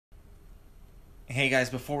Hey guys,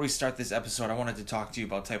 before we start this episode, I wanted to talk to you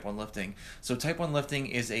about Type 1 Lifting. So Type 1 Lifting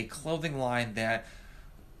is a clothing line that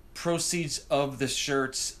proceeds of the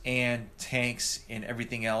shirts and tanks and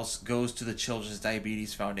everything else goes to the Children's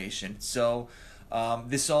Diabetes Foundation. So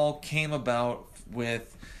this all came about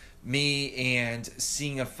with me and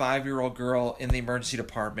seeing a 5-year-old girl in the emergency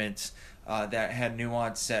department that had new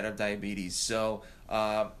onset of diabetes. So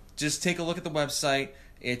just take a look at the website.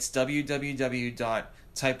 It's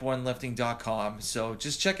www.type1lifting.com. So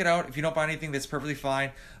just check it out. If you don't buy anything, that's perfectly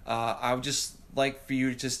fine. I would just like for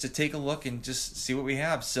you just to take a look and just see what we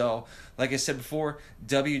have. So like I said before,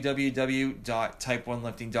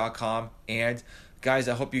 www.type1lifting.com. And guys,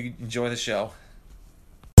 I hope you enjoy the show.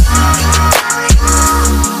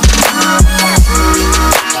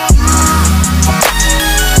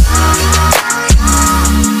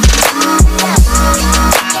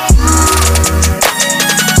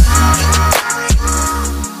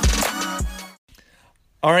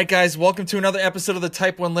 All right, guys, welcome to another episode of the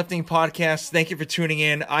Type 1 Lifting Podcast. Thank you for tuning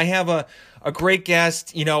in. I have a great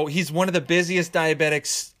guest. You know, he's one of the busiest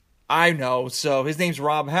diabetics I know. So his name's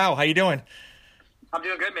Rob Howe. How you doing? I'm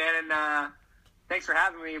doing good, man, and thanks for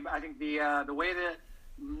having me. I think the way that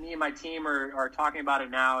me and my team are talking about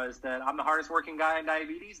it now is that I'm the hardest working guy in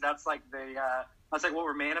diabetes. That's like what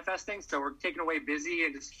we're manifesting. So we're taking away busy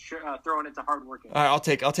and just throwing it to hard working. All right,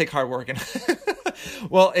 I'll take hard working.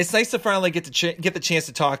 Well, it's nice to finally get the chance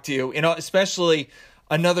to talk to you. You know, especially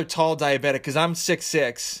another tall diabetic, because I'm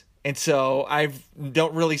 6'6", and so I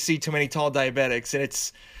don't really see too many tall diabetics, and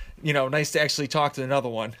it's, you know, nice to actually talk to another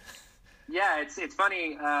one. Yeah, it's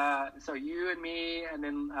funny. So you and me, and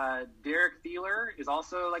then Derek Thieler is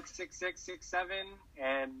also like 6'6", 6'7",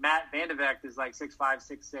 and Matt Vandevecht is like 6'5",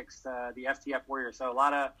 6'6", the FTF warrior. So a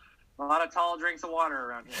lot of tall drinks of water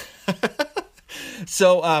around here.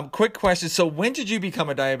 So, quick question. So when did you become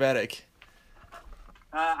a diabetic?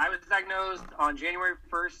 I was diagnosed on January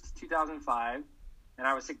 1st, 2005, and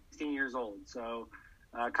I was 16 years old. So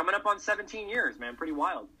coming up on 17 years, man, pretty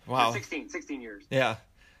wild. Wow. 16 years. Yeah.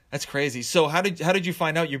 That's crazy. So how did you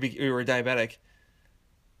find out you were diabetic?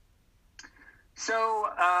 So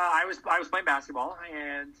I was playing basketball,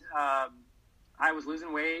 and I was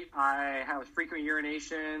losing weight. I had frequent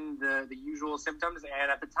urination, the usual symptoms. And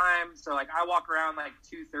at the time, so like I walk around like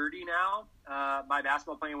 230 now. My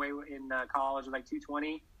basketball playing weight in college was like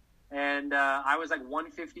 220, and I was like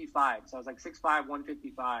 155. So I was like 6'5",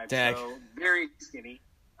 155. Dang. So very skinny.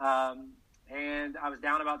 And I was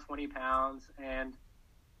down about 20 pounds, and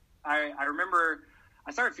I remember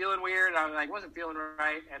I started feeling weird. I wasn't feeling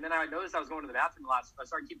right. And then I noticed I was going to the bathroom a lot, so I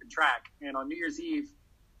started keeping track. And on New Year's Eve,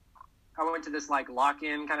 I went to this like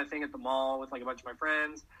lock-in kind of thing at the mall with like a bunch of my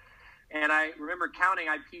friends. And I remember counting,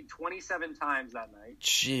 I peed 27 times that night.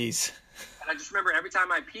 Jeez. And I just remember every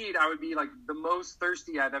time I peed, I would be like the most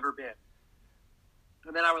thirsty I've ever been.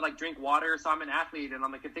 And then I would like drink water. So I'm an athlete, and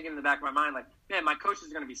I'm like thinking in the back of my mind, like, man, my coach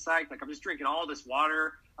is going to be psyched. Like, I'm just drinking all this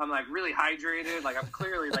water. I'm like really hydrated. Like, I'm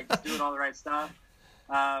clearly like just doing all the right stuff.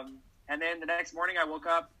 And then the next morning I woke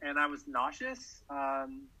up and I was nauseous.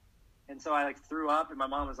 And so I like threw up, and my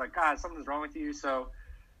mom was like, God, something's wrong with you. So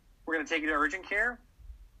we're going to take you to urgent care.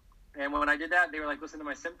 And when I did that, they were like, listen to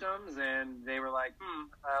my symptoms, and they were like,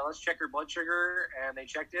 let's check your blood sugar. And they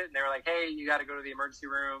checked it, and they were like, hey, you got to go to the emergency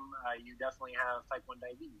room. You definitely have type 1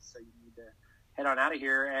 diabetes, so you need to head on out of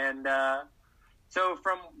here. And so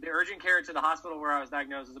from the urgent care to the hospital where I was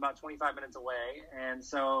diagnosed was about 25 minutes away. And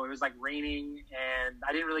so it was like raining, and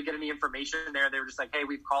I didn't really get any information there. They were just like, hey,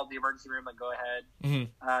 we've called the emergency room, like, go ahead.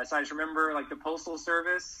 Mm-hmm. So I just remember like the postal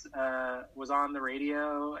service was on the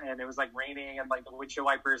radio, and it was like raining, and like the windshield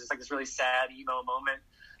wipers. It's like this really sad emo moment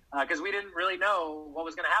because we didn't really know what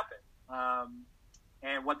was going to happen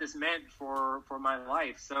and what this meant for my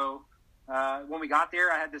life. So when we got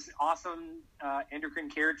there, I had this awesome endocrine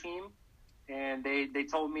care team. And they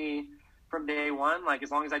told me from day one, like,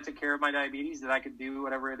 as long as I took care of my diabetes, that I could do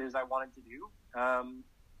whatever it is I wanted to do.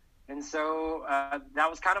 And so that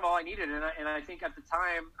was kind of all I needed. And I think at the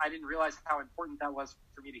time, I didn't realize how important that was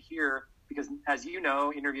for me to hear, because as you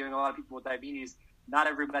know, interviewing a lot of people with diabetes, not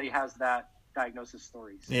everybody has that diagnosis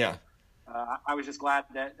story. So, yeah. I was just glad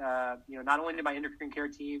that, not only did my endocrine care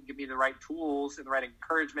team give me the right tools and the right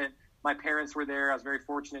encouragement, my parents were there. I was very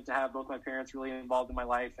fortunate to have both my parents really involved in my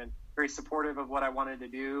life and very supportive of what I wanted to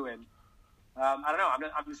do. And I don't know,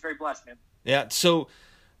 I'm just very blessed, man. Yeah. So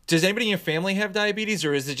does anybody in your family have diabetes,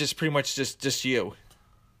 or is it just pretty much just you?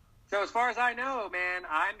 So as far as I know, man,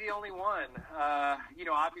 I'm the only one.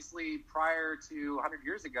 Obviously prior to 100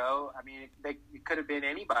 years ago, I mean, it could have been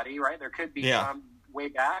anybody, right? There could be some way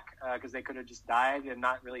back because they could have just died and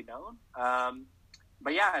not really known.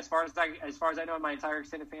 but yeah, as far as I know, in my entire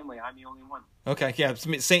extended family, I'm the only one. Okay, yeah,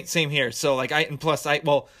 same here. So like I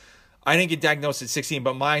didn't get diagnosed at 16,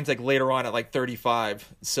 but mine's like later on at like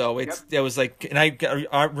 35. So it was like, and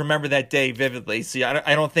I remember that day vividly. So yeah,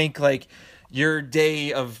 I don't think like your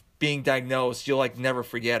day of being diagnosed, you'll like never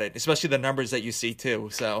forget it, especially the numbers that you see too.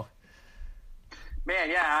 So Man,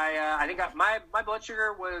 yeah, I think my blood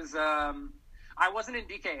sugar was I wasn't in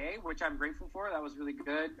DKA, which I'm grateful for. That was really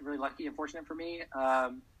good, really lucky and fortunate for me.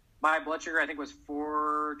 My blood sugar I think was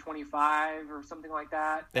 425 or something like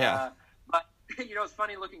that. Yeah. But it's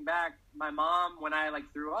funny looking back. My mom, when I like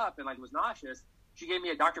threw up and like was nauseous, she gave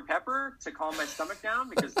me a Dr. Pepper to calm my stomach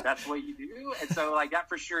down because that's what you do. And so like that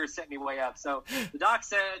for sure set me way up. So the doc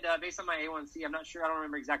said based on my A1C, I'm not sure, I don't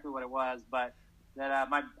remember exactly what it was, but that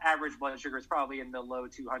my average blood sugar is probably in the low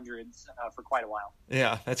 200s for quite a while.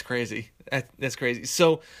 Yeah, that's crazy. That's crazy.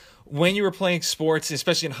 So when you were playing sports,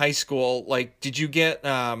 especially in high school, like did you get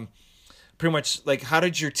pretty much like how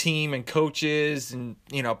did your team and coaches and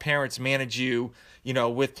parents manage you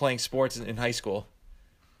with playing sports in high school?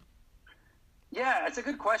 Yeah, it's a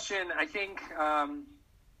good question. I think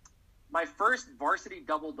my first varsity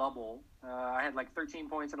double-double, I had like 13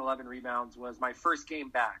 points and 11 rebounds, was my first game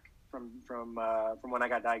back from when I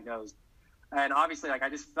got diagnosed. And obviously, like I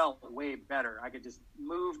just felt way better. I could just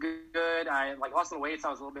move good. I like lost a little weight, so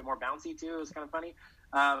I was a little bit more bouncy too. It was kind of funny.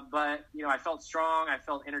 But I felt strong. I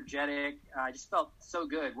felt energetic. I just felt so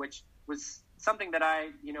good, which was something that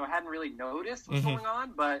I hadn't really noticed was going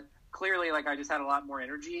on. But clearly, like I just had a lot more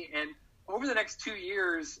energy. And over the next 2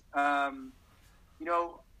 years, my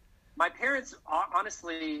parents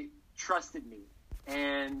honestly trusted me.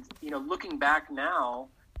 And looking back now,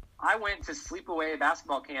 I went to sleepaway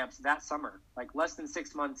basketball camps that summer, like less than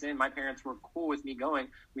 6 months in. My parents were cool with me going.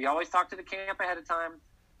 We always talked to the camp ahead of time.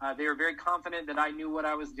 They were very confident that I knew what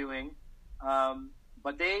I was doing.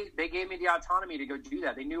 But they gave me the autonomy to go do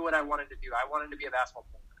that. They knew what I wanted to do. I wanted to be a basketball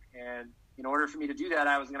player. And in order for me to do that,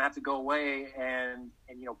 I was going to have to go away and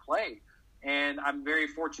play. And I'm very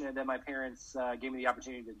fortunate that my parents gave me the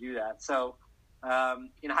opportunity to do that. So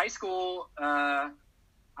in high school,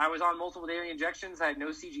 I was on multiple daily injections. I had no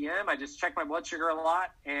CGM. I just checked my blood sugar a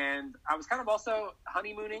lot. And I was kind of also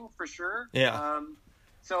honeymooning for sure. Yeah.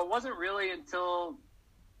 So it wasn't really until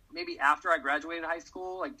maybe after I graduated high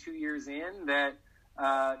school, like 2 years in, that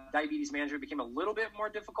diabetes management became a little bit more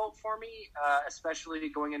difficult for me, especially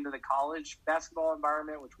going into the college basketball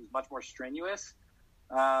environment, which was much more strenuous.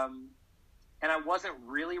 And I wasn't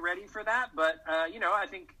really ready for that. But, I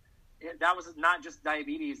think that was not just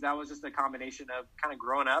diabetes. That was just a combination of kind of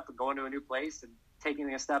growing up and going to a new place and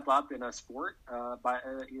taking a step up in a sport by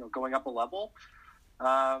going up a level.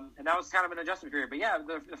 And that was kind of an adjustment period. But yeah,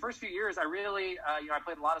 the first few years, I really, I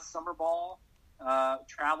played a lot of summer ball,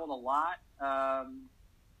 traveled a lot,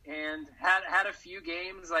 and had a few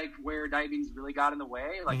games like where diabetes really got in the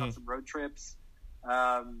way, like on some road trips.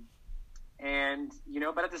 And,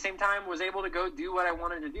 but at the same time was able to go do what I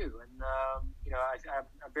wanted to do. And,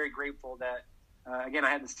 I'm very grateful that, again, I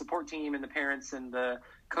had the support team and the parents and the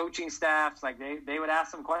coaching staffs. Like they would ask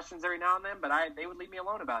some questions every now and then, but they would leave me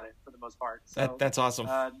alone about it for the most part. So that's awesome.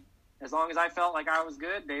 As long as I felt like I was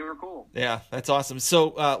good, they were cool. Yeah, that's awesome.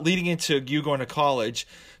 So leading into you going to college,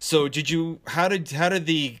 so how did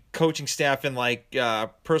the coaching staff and like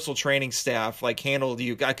personal training staff like handle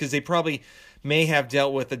you? Because they probably may have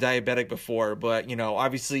dealt with a diabetic before, but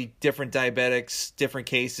obviously different diabetics, different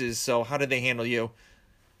cases. So how did they handle you?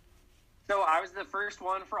 So I was the first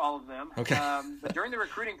one for all of them. Okay. But during the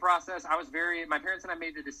recruiting process, my parents and I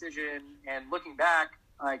made the decision, and looking back,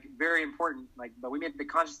 like very important, but we made the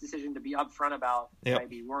conscious decision to be upfront about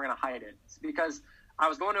maybe we weren't going to hide it. It's because I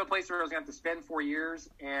was going to a place where I was going to have to spend 4 years,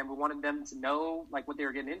 and we wanted them to know like what they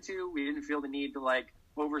were getting into. We didn't feel the need to like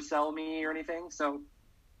oversell me or anything. So,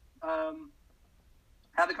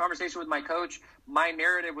 had the conversation with my coach. My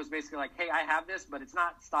narrative was basically like, hey, I have this, but it's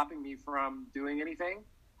not stopping me from doing anything.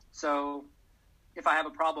 So if I have a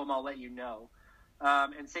problem, I'll let you know.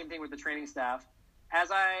 And same thing with the training staff.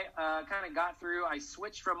 As I kind of got through, I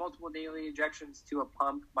switched from multiple daily injections to a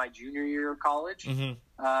pump my junior year of college. And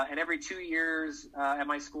every 2 years at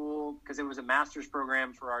my school, because it was a master's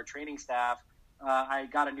program for our training staff, I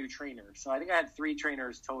got a new trainer. So I think I had 3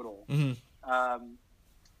 trainers total.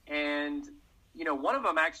 And one of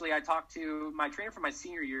them actually, I talked to my trainer for my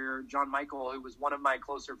senior year, John Michael, who was one of my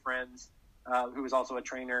closer friends, who was also a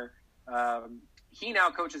trainer. He now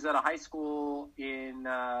coaches at a high school in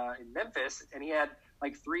Memphis, and he had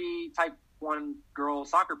like 3 type 1 girl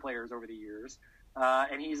soccer players over the years.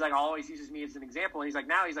 And he's like always uses me as an example. And he's like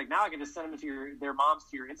now I can just send them to their moms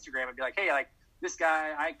to your Instagram and be like, hey, like this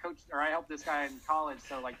guy, I coached or I helped this guy in college.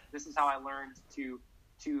 So like, this is how I learned to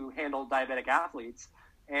handle diabetic athletes.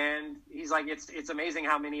 And he's like, it's amazing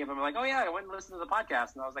how many of them are like, oh yeah, I went and listened to the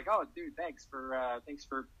podcast. And I was like, oh dude, thanks for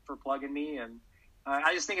plugging me. And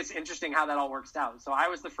I just think it's interesting how that all works out. So I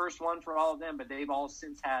was the first one for all of them, but they've all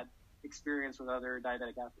since had experience with other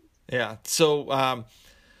diabetic athletes. Yeah.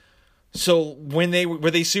 So when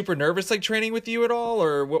were they super nervous, like training with you at all,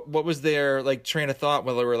 or what was their like train of thought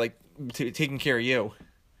while they were like taking care of you?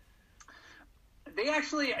 They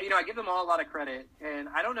actually, I give them all a lot of credit, and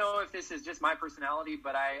I don't know if this is just my personality,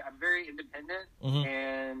 but I'm very independent,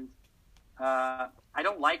 and I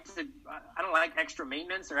don't like extra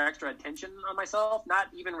maintenance or extra attention on myself. Not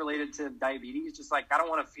even related to diabetes, just like I don't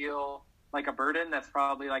want to feel like a burden. That's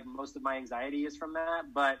probably like most of my anxiety is from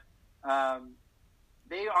that, but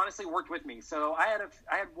they honestly worked with me. So I had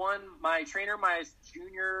my trainer, my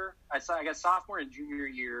junior, I guess sophomore and junior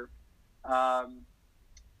year,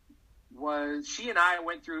 she and I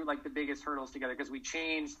went through like the biggest hurdles together because we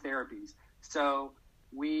changed therapies. So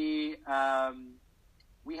we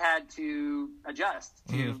had to adjust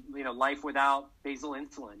to, life without basal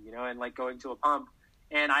insulin, and like going to a pump.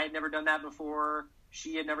 And I had never done that before.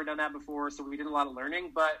 She had never done that before. So we did a lot of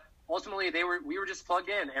learning, but ultimately we were just plugged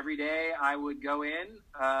in. Every day I would go in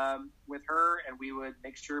with her, and we would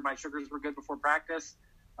make sure my sugars were good before practice.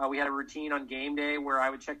 We had a routine on game day where I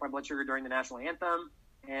would check my blood sugar during the national anthem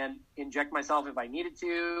and inject myself if I needed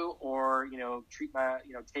to, or,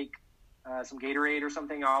 take some Gatorade or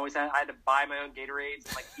something. I had to buy my own Gatorades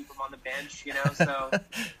and like keep them on the bench, so,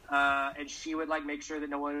 and she would like make sure that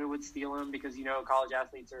no one would steal them because, college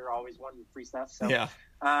athletes are always wanting free stuff. So, yeah.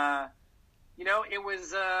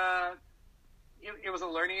 It was a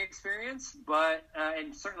learning experience, but,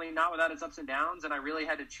 and certainly not without its ups and downs. And I really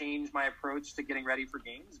had to change my approach to getting ready for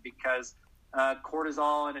games because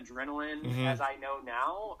cortisol and adrenaline, as I know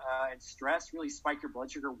now, and stress really spike your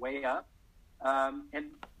blood sugar way up.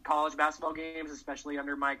 And college basketball games, especially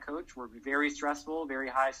under my coach, were very stressful, very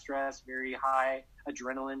high stress, very high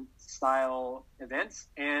adrenaline style events.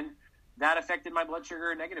 And that affected my blood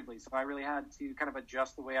sugar negatively. So I really had to kind of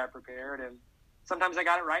adjust the way I prepared. And sometimes I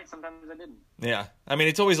got it right, sometimes I didn't. Yeah. I mean,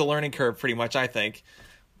 it's always a learning curve pretty much, I think,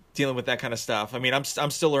 dealing with that kind of stuff. I mean, I'm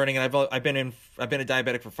still learning, and I've been a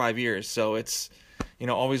diabetic for 5 years, so it's,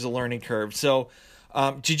 always a learning curve. So,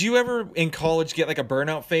 did you ever in college get like a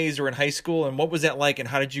burnout phase, or in high school, and what was that like, and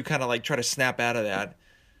how did you kind of like try to snap out of that?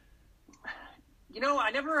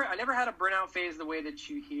 I never had a burnout phase the way that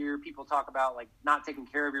you hear people talk about, like not taking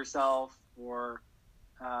care of yourself or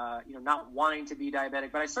not wanting to be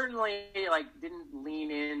diabetic. But I certainly didn't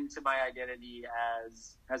lean into my identity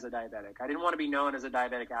as a diabetic. I didn't want to be known as a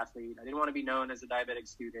diabetic athlete. I didn't want to be known as a diabetic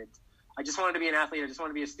student. I just wanted to be an athlete. I just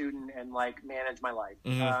wanted to be a student and manage my life.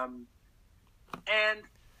 And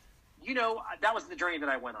that was the journey that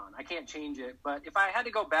I went on. I can't change it. But if I had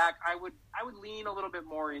to go back, I would lean a little bit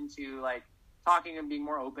more into talking and being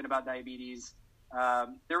more open about diabetes.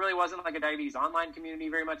 There really wasn't a diabetes online community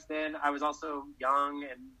very much then. I was also young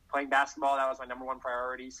and playing basketball. That was my number one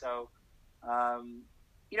priority. So,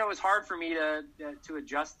 it was hard for me to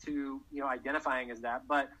adjust to, identifying as that.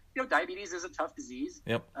 But, diabetes is a tough disease.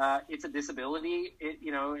 Yep. It's a disability.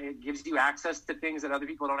 It gives you access to things that other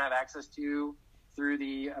people don't have access to through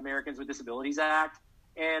the Americans with Disabilities Act.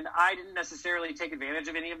 And I didn't necessarily take advantage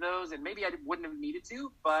of any of those, and maybe I wouldn't have needed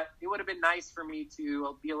to, but it would have been nice for me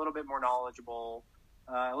to be a little bit more knowledgeable,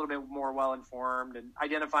 a little bit more well-informed, and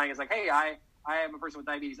identifying as hey, I am a person with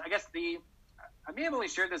diabetes. I guess I may have only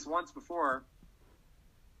shared this once before.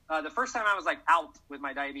 The first time I was out with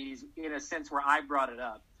my diabetes in a sense where I brought it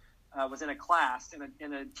up was in a class,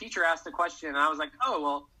 and a teacher asked a question, and I was like, oh,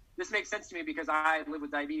 well, this makes sense to me because I live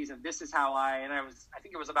with diabetes, and this is how I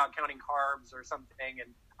think it was about counting carbs or something.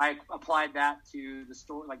 And I applied that to the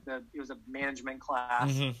store, it was a management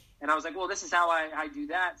class. And I was like, well, this is how I do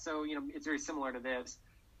that. So, it's very similar to this.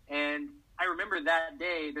 And I remember that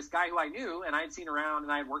day, this guy who I knew and I had seen around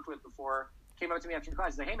and I had worked with before came up to me after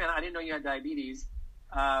class and said, hey man, I didn't know you had diabetes.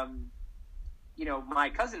 My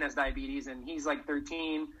cousin has diabetes and he's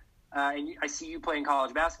 13. And I see you playing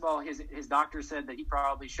college basketball. His doctor said that he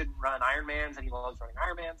probably shouldn't run Ironmans, and he loves running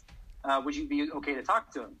Ironmans. Would you be okay to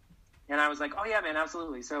talk to him? And I was like, oh, yeah, man,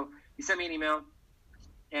 absolutely. So he sent me an email,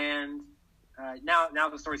 and now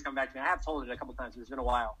the story's come back to me. I have told it a couple times, but it's been a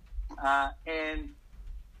while. And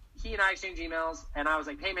he and I exchanged emails, and I was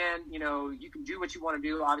like, hey, man, you can do what you want to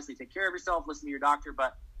do. Obviously, take care of yourself, listen to your doctor,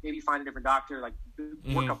 but maybe find a different doctor,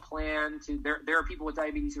 work a plan. There are people with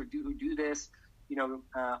diabetes who do this.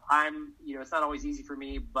 It's not always easy for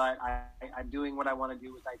me, but I'm doing what I want to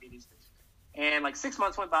do with diabetes. And 6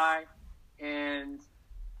 months went by, and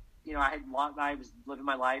I was living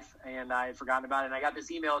my life, and I had forgotten about it. And I got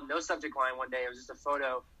this email, no subject line one day. It was just a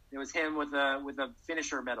photo. It was him with a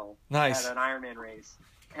finisher medal Nice. at an Ironman race.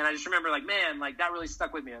 And I just remember, like, man, like, that really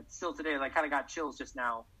stuck with me. It's still today, like, kind of got chills just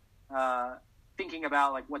now, thinking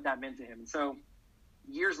about, like, what that meant to him. And so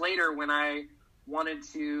years later, when I wanted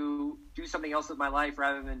to do something else with my life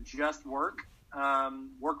rather than just work,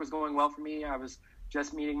 work was going well for me. I was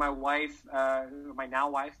just meeting my wife, my now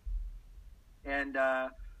wife. And I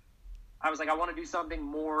was like, I want to do something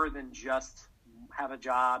more than just have a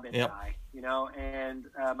job and die, and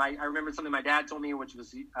I remember something my dad told me, which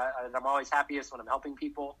was I'm always happiest when I'm helping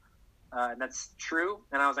people, and that's true.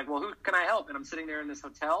 And I was like, well, who can I help? And I'm sitting there in this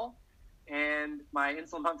hotel, and my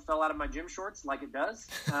insulin pump fell out of my gym shorts, like it does,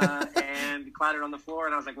 and clattered on the floor.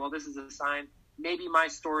 And I was like, well, this is a sign. Maybe my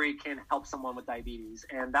story can help someone with diabetes.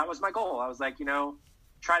 And that was my goal. I was like,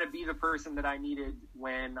 try to be the person that I needed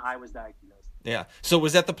when I was diagnosed. Yeah. So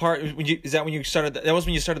was that the part when you started? That was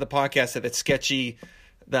when you started the podcast at that sketchy,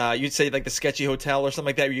 you'd say like the sketchy hotel or something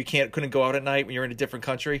like that, where you couldn't go out at night when you're in a different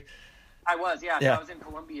country. I was, yeah. So I was in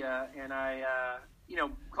Colombia, and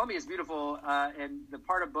Colombia is beautiful, and the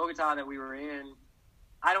part of Bogota that we were in,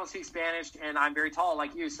 I don't speak Spanish, and I'm very tall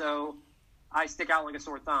like you, so I stick out like a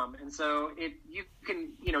sore thumb. And so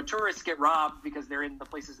tourists get robbed because they're in the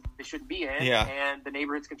places that they shouldn't be in, and the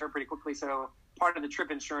neighborhoods can turn pretty quickly. So part of the trip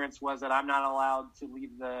insurance was that I'm not allowed to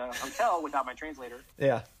leave the hotel without my translator.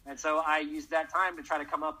 Yeah. And so I used that time to try to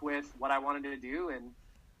come up with what I wanted to do. And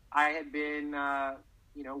I had been,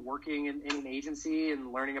 working in an agency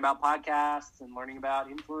and learning about podcasts and learning about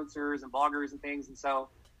influencers and bloggers and things. And so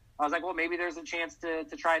I was like, well, maybe there's a chance to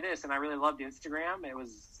try this. And I really loved Instagram. It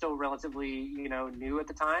was still relatively, new at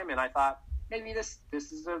the time. And I thought maybe this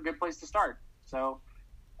is a good place to start. So,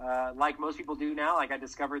 like most people do now, like I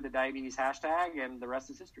discovered the diabetes hashtag, and the rest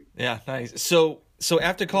is history. Yeah, nice. So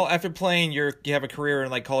after playing, you have a career in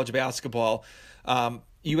like college basketball.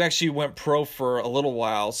 You actually went pro for a little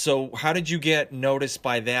while. So how did you get noticed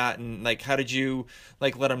by that, and like how did you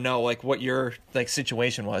like let them know like what your like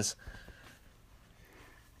situation was?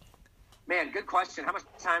 Man, good question. How much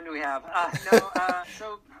time do we have?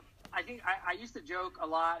 So I think I used to joke a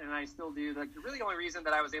lot, and I still do. Like, the really only reason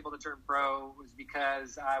that I was able to turn pro was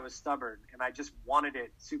because I was stubborn, and I just wanted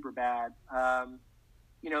it super bad.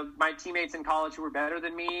 My teammates in college who were better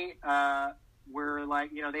than me were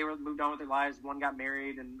like, they were moved on with their lives. One got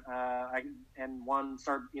married, and one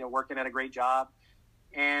started, working at a great job.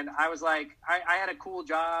 And I was like, I had a cool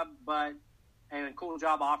job, and a cool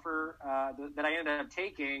job offer that I ended up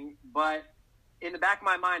taking, but in the back of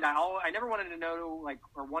my mind, I never wanted to know, like,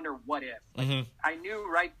 or wonder what if. Like, I knew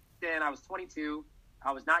right then I was 22.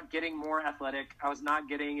 I was not getting more athletic. I was not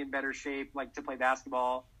getting in better shape, like, to play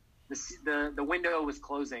basketball. The window was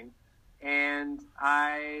closing, and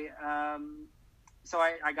so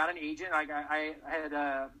I got an agent. I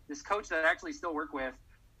had this coach that I actually still work with,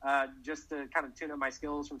 just to kind of tune up my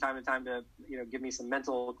skills from time to time to give me some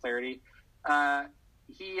mental clarity.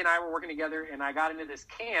 He and I were working together, and I got into this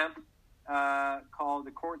camp called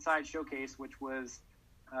the Courtside Showcase, which was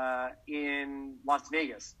in Las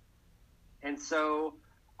Vegas. And so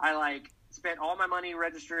I like spent all my money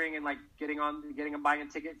registering and like buying a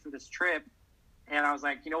ticket for this trip. And I was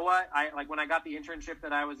like, you know what? When I got the internship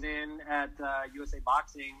that I was in at USA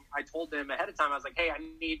Boxing, I told them ahead of time, I was like, hey,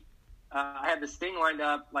 I had this thing lined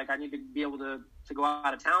up. Like, I need to be able to go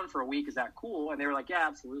out of town for a week. Is that cool? And they were like, yeah,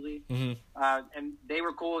 absolutely. And they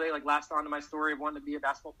were cool. They like latched on to my story of wanting to be a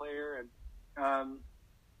basketball player. And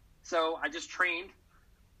so I just trained.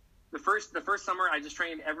 The first summer, I just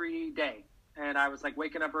trained every day. And I was like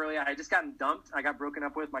waking up early. I had just gotten dumped. I got broken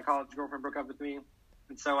up with. My college girlfriend broke up with me.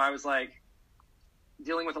 And so I was like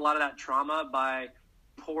dealing with a lot of that trauma by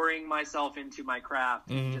pouring myself into my craft,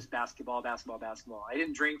 just basketball. I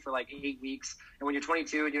didn't drink for like 8 weeks. And when you're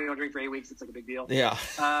 22 and you don't drink for 8 weeks, it's like a big deal. Yeah.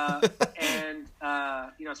 So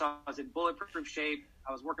I was in bulletproof shape.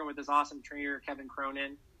 I was working with this awesome trainer, Kevin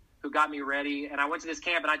Cronin, who got me ready. And I went to this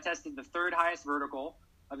camp, and I tested the third highest vertical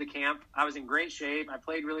of the camp. I was in great shape. I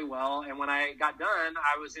played really well. And when I got done,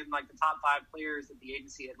 I was in like the top 5 players that the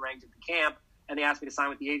agency had ranked at the camp. And they asked me to sign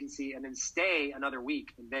with the agency and then stay another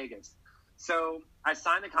week in Vegas. So I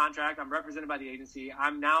signed the contract. I'm represented by the agency.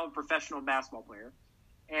 I'm now a professional basketball player.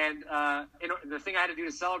 And the thing I had to do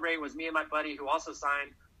to celebrate was me and my buddy, who also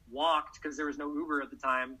signed, walked, because there was no Uber at the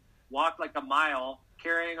time, walked like a mile,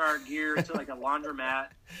 carrying our gear to like a laundromat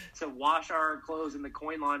to wash our clothes in the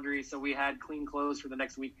coin laundry so we had clean clothes for the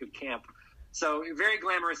next week of camp. So very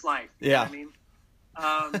glamorous life. You know what I mean?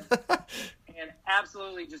 And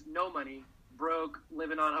absolutely just no money. broke,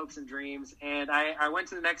 living on hopes and dreams. And I went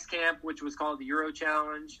to the next camp, which was called the Euro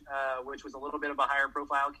Challenge, which was a little bit of a higher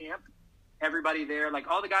profile camp. Everybody there, like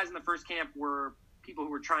all the guys in the first camp were people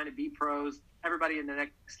who were trying to be pros. Everybody in the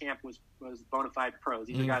next camp was bona fide pros.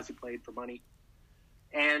 These are guys who played for money.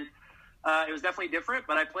 And it was definitely different,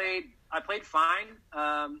 but I played fine.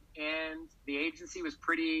 And the agency was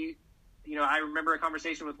pretty, I remember a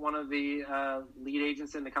conversation with one of the lead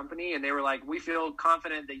agents in the company, and they were like, we feel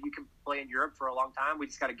confident that you can play in Europe for a long time. We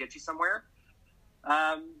just got to get you somewhere.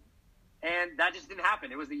 And that just didn't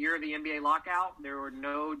happen. It was the year of the NBA lockout. There were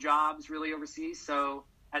no jobs really overseas. So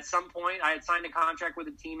at some point I had signed a contract with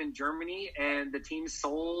a team in Germany, and the team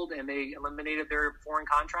sold and they eliminated their foreign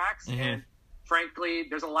contracts. Mm-hmm. And frankly,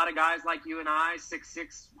 there's a lot of guys like you and I,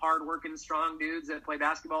 6'6", hard-working, strong dudes that play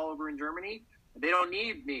basketball over in Germany. They don't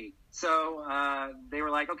need me. So they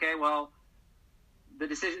were like, okay, well, the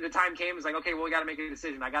time came. It was like, okay, well, we got to make a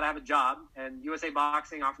decision. I got to have a job. And USA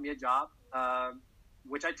Boxing offered me a job,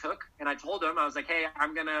 which I took. And I told them, I was like, hey,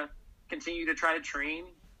 I'm going to continue to try to train.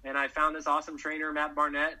 And I found this awesome trainer, Matt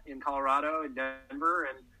Barnett, in Colorado, in Denver.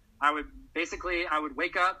 And I would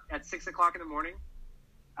wake up at 6 o'clock in the morning.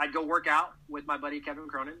 I'd go work out with my buddy Kevin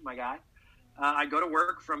Cronin, my guy. I'd go to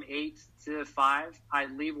work from 8 to 5.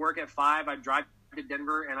 I'd leave work at 5. I'd drive to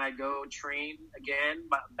Denver, and I'd go train again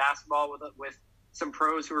basketball with some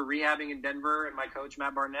pros who were rehabbing in Denver and my coach,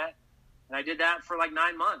 Matt Barnett. And I did that for like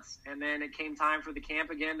 9 months. And then it came time for the camp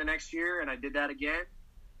again the next year, and I did that again.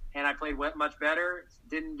 And I played much better.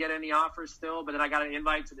 Didn't get any offers still, but then I got an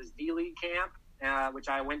invite to this D-League camp, which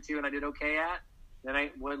I went to and I did okay at. Then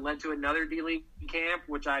I led to another D-League camp,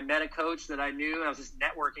 which I met a coach that I knew. I was just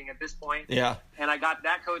networking at this point. Yeah. And I got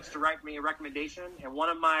that coach to write me a recommendation. And one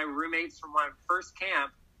of my roommates from my first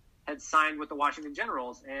camp had signed with the Washington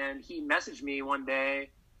Generals. And he messaged me one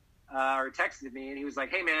day or texted me, and he was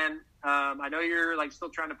like, hey, man, I know you're like still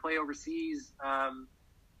trying to play overseas,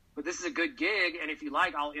 but this is a good gig, and if you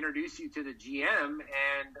like, I'll introduce you to the GM,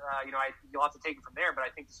 and you'll have to take it from there. But I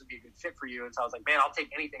think this would be a good fit for you. And so I was like, man, I'll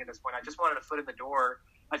take anything at this point. I just wanted a foot in the door.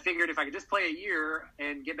 I figured if I could just play a year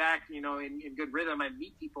and get back, in good rhythm, and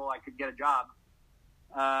meet people, I could get a job.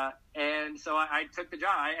 And so I took the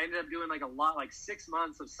job. I ended up doing like 6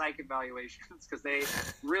 months of psych evaluations because they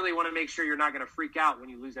really want to make sure you're not going to freak out when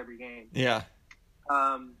you lose every game. Yeah.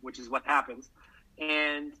 Which is what happens.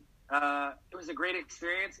 And it was a great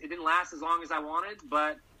experience. It didn't last as long as I wanted,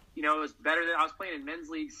 but it was better than I was playing in men's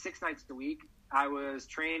league 6 nights a week. I was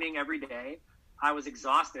training every day. I was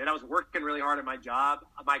exhausted. I was working really hard at my job.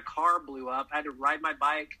 My car blew up. I had to ride my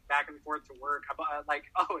bike back and forth to work.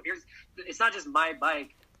 It's not just my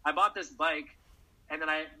bike. I bought this bike, and then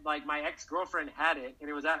my ex-girlfriend had it, and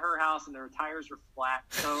it was at her house, and their tires were flat.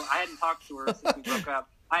 So I hadn't talked to her since we broke up.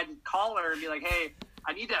 I had to call her and be like, hey,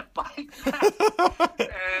 I need that bike back.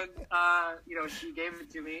 And, she gave it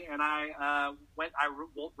to me, and I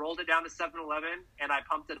rolled it down to 7-Eleven, and I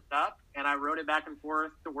pumped it up, and I rode it back and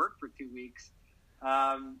forth to work for 2 weeks.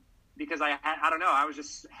 Because I don't know, I was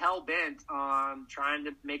just hell bent on trying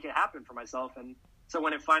to make it happen for myself. And so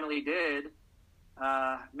when it finally did,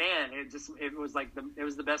 it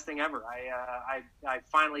was the best thing ever. I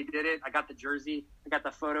finally did it. I got the jersey. I got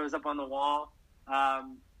the photos up on the wall.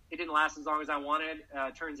 It didn't last as long as I wanted.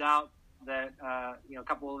 Turns out that, a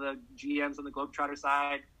couple of the GMs on the Globetrotter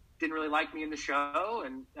side didn't really like me in the show.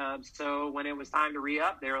 And so when it was time to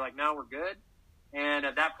re-up, they were like, no, we're good. And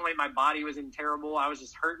at that point, my body was terrible. I was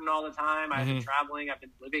just hurting all the time. I've been traveling. I've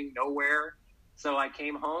been living nowhere. So I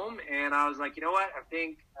came home, and I was like, you know what? I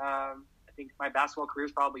think my basketball career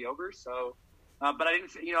is probably over. So, but I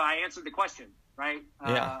didn't, I answered the question, right?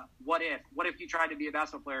 Yeah. What if you tried to be a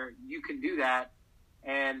basketball player? You can do that.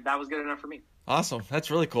 And that was good enough for me. Awesome.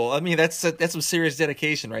 That's really cool. I mean, that's some serious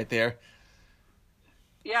dedication right there.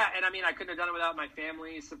 Yeah, and I couldn't have done it without my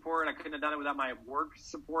family support. I couldn't have done it without my work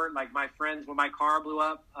support. Like my friends, when my car blew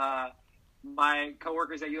up, my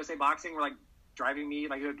coworkers at USA Boxing were driving me,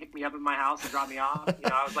 they would pick me up at my house and drop me off.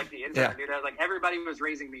 I was like the intern, dude. I was everybody was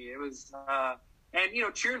raising me. It was,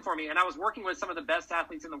 and cheering for me. And I was working with some of the best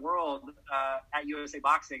athletes in the world at USA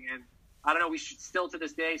Boxing. And I don't know, we should still to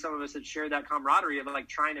this day, some of us had shared that camaraderie of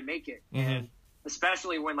trying to make it. Mm-hmm. And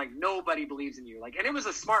especially when nobody believes in you. And it was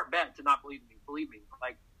a smart bet to not believe me. Believe me.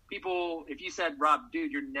 People, if you said, Rob,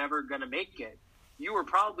 dude, you're never going to make it, you were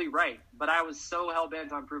probably right. But I was so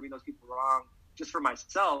hell-bent on proving those people wrong just for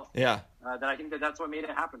myself. Yeah. That I think that's what made it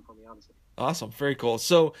happen for me, honestly. Awesome. Very cool.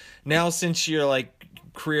 So now since your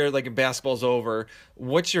career in basketball's over,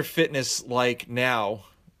 what's your fitness like now?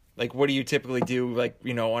 What do you typically do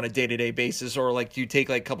on a day-to-day basis, or do you take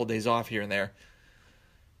a couple days off here and there?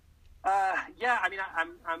 Yeah, I mean,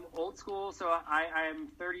 I'm old school, so I'm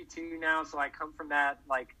 32 now, so I come from that,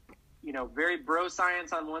 like, very bro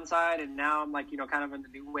science on one side, and now I'm like, kind of in the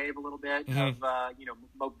new wave a little bit of,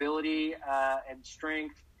 mobility and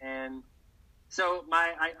strength. And so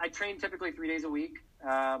I train typically 3 days a week,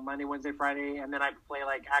 Monday, Wednesday, Friday, and then I play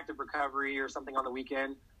like active recovery or something on the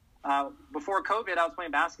weekend. Before COVID, I was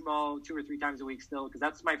playing basketball 2 or 3 times a week still, because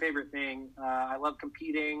that's my favorite thing. I love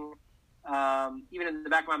competing. Even in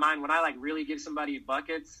the back of my mind, when I like really give somebody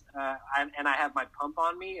buckets, and I have my pump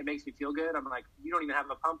on me, it makes me feel good. I'm like, you don't even have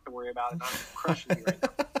a pump to worry about, and I'm crushing you right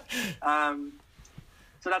now.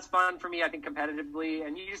 So that's fun for me, I think, competitively,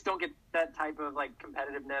 and you just don't get that type of like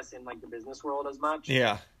competitiveness in like the business world as much.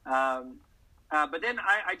 Yeah. But then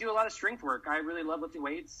I do a lot of strength work. I really love lifting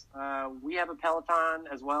weights. We have a Peloton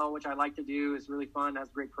as well, which I like to do. It's really fun, has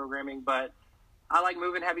great programming, but I like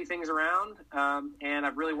moving heavy things around, and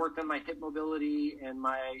I've really worked on my hip mobility and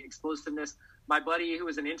my explosiveness. My buddy, who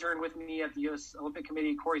was an intern with me at the U.S. Olympic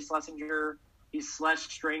Committee, Corey Schlesinger, he's Slesh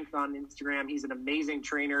Strength on Instagram. He's an amazing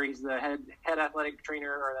trainer. He's the head athletic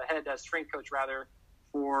trainer, or the head strength coach, rather,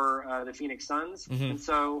 for the Phoenix Suns. Mm-hmm. And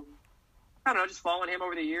so, I don't know, just following him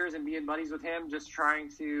over the years and being buddies with him, just trying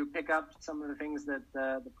to pick up some of the things that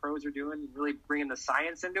the pros are doing, really bringing the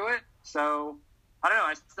science into it. So, I don't know,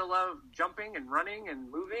 I still love jumping and running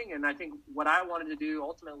and moving, and I think what I wanted to do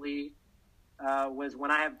ultimately was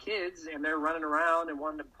when I have kids and they're running around and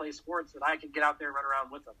wanting to play sports, that I could get out there and run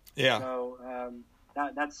around with them. Yeah. So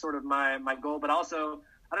that's sort of my goal. But also,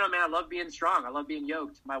 I don't know, man, I love being strong. I love being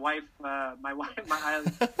yoked. I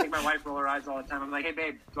think my wife roll her eyes all the time. I'm like, hey,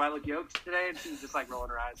 babe, do I look yoked today? And she's just like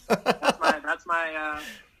rolling her eyes. That's my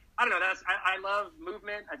I don't know. I love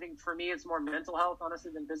movement. I think for me, it's more mental health,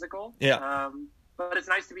 honestly, than physical. Yeah. But it's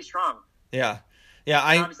nice to be strong. Yeah. Yeah.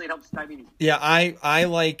 Obviously, it helps diabetes. Yeah. I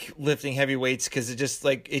like lifting heavy weights because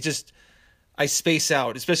I space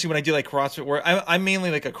out, especially when I do like CrossFit work. I'm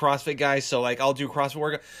mainly like a CrossFit guy. So like I'll do CrossFit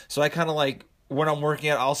work. So I kind of like when I'm working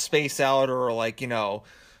out, I'll space out, or like,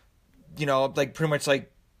 like pretty much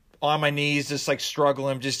like on my knees, just like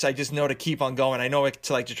struggling. I just know to keep on going. I know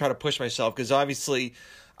to try to push myself, because obviously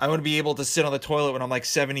I want to be able to sit on the toilet when I'm like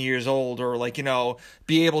 70 years old, or like,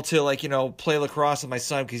 be able to like, play lacrosse with my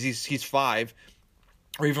son because he's 5,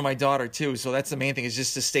 or even my daughter too. So that's the main thing, is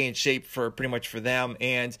just to stay in shape for pretty much for them.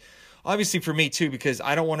 And obviously for me too, because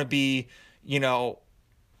I don't want to be,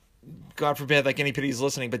 God forbid, like anybody's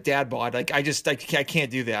listening, but dad bod, like I can't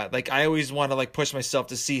do that. Like I always want to like push myself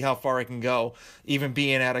to see how far I can go, even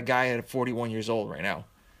being at a guy at 41 years old right now.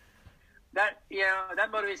 That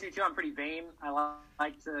motivates me too. I'm pretty vain. I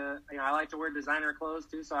like to wear designer clothes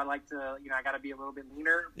too. So I like to, I got to be a little bit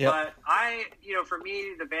leaner. Yep. But for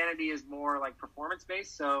me, the vanity is more like performance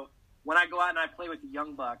based. So when I go out and I play with the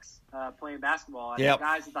young bucks, playing basketball, and Yep. the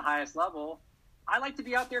guys at the highest level, I like to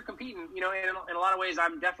be out there competing. In a lot of ways,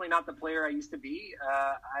 I'm definitely not the player I used to be.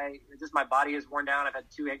 My body is worn down. I've had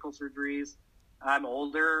 2 ankle surgeries. I'm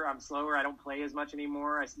older. I'm slower. I don't play as much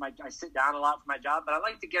anymore. I sit down a lot for my job, but I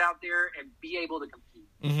like to get out there and be able to compete.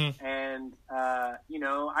 Mm-hmm. And,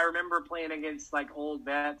 I remember playing against like old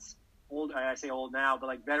vets, I say old now, but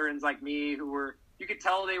like veterans like me who you could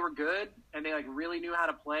tell they were good and they like really knew how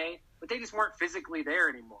to play, but they just weren't physically there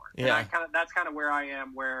anymore. Yeah. And that's kind of where I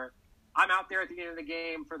am, where I'm out there at the end of the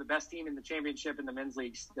game for the best team in the championship in the men's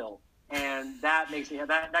league still. And that makes me,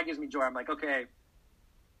 that gives me joy. I'm like, okay,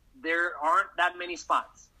 there aren't that many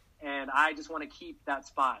spots, and I just want to keep that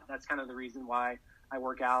spot. That's kind of the reason why I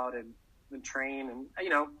work out and train. And,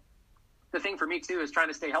 the thing for me too is trying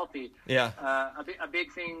to stay healthy. Yeah. A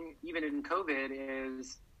big thing, even in COVID,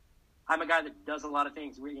 is I'm a guy that does a lot of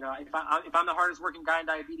things. If I'm the hardest working guy in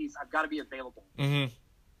diabetes, I've got to be available. Mm-hmm.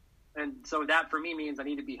 And so that for me means I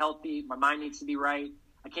need to be healthy. My mind needs to be right.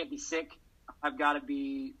 I can't be sick. I've got to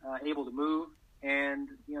be able to move. And,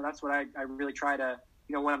 that's what I really try to,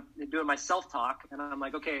 when I'm doing my self-talk, and I'm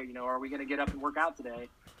like, okay, are we going to get up and work out today?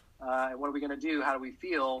 And what are we going to do? How do we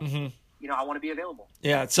feel? Mm-hmm. I want to be available.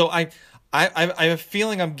 Yeah. So I have a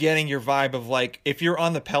feeling I'm getting your vibe of like, if you're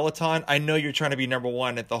on the Peloton, I know you're trying to be number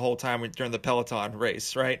 1 at the whole time during the Peloton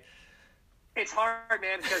race, right? It's hard,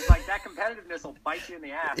 man, because like that competitiveness will bite you in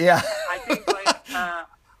the ass. Yeah. I think like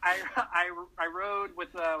I rode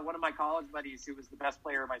with one of my college buddies who was the best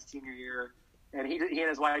player of my senior year, and he and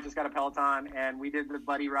his wife just got a Peloton, and we did the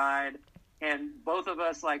buddy ride, and both of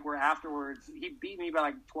us like were afterwards. He beat me by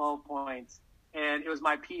like 12 points, and it was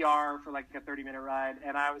my PR for like a 30-minute ride,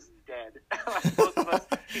 and I was dead. Like, both of us.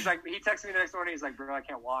 He texted me the next morning. He's like, bro, I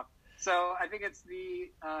can't walk. So I think it's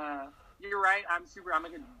you're right. I'm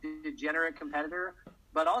a degenerate competitor,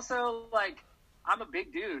 but also like I'm a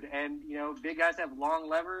big dude, and big guys have long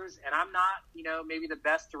levers, and I'm not maybe the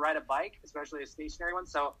best to ride a bike, especially a stationary one.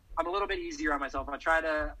 So I'm a little bit easier on myself. I try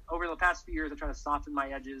to, over the past few years, I try to soften my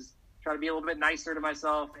edges, try to be a little bit nicer to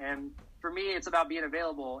myself. And for me, it's about being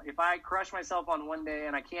available. If I crush myself on one day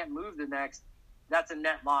and I can't move the next, that's a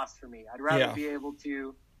net loss for me. I'd rather be able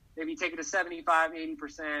to maybe take it to 75,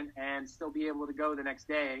 80% and still be able to go the next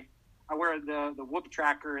day. I wear the Whoop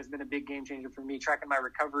tracker has been a big game changer for me, tracking my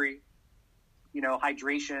recovery,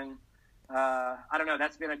 hydration. I don't know.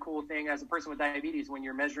 That's been a cool thing as a person with diabetes. When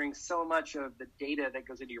you're measuring so much of the data that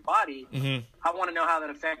goes into your body, I want to know how that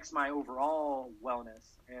affects my overall wellness.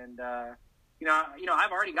 And,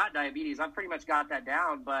 I've already got diabetes. I've pretty much got that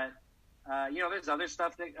down, but, there's other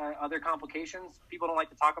stuff that, other complications. People don't like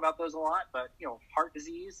to talk about those a lot, but, heart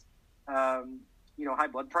disease, high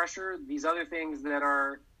blood pressure, these other things that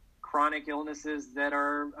are chronic illnesses that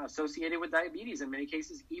are associated with diabetes in many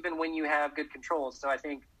cases, even when you have good controls. So I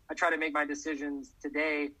think I try to make my decisions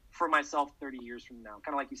today for myself 30 years from now.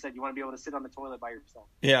 Kind of like you said, you want to be able to sit on the toilet by yourself.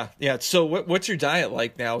 Yeah. Yeah. So what's your diet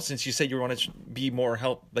like now, since you said you want to be more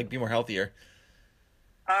healthier?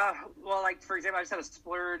 Well, like, for example, I just had a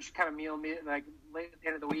splurge kind of meal, like late at the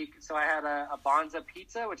end of the week. So I had a Bonza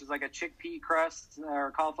pizza, which is like a chickpea crust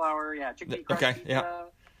or cauliflower. Yeah. Chickpea crust pizza. Yeah.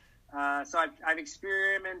 So I've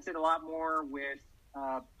experimented a lot more with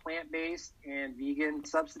plant-based and vegan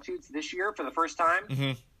substitutes this year for the first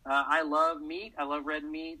time. I love meat. I love red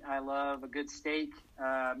meat. I love a good steak,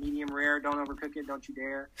 medium rare. Don't overcook it. Don't you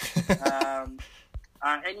dare. And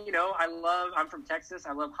I'm from Texas.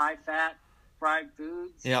 I love high-fat fried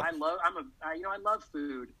foods. Yep. I love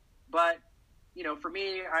food, but for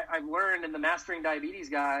me, I've learned in the Mastering Diabetes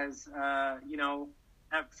guys,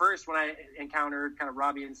 at first, when I encountered kind of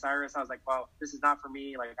Robbie and Cyrus, I was like, "Well, this is not for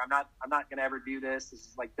me. Like, I'm not gonna ever do this. This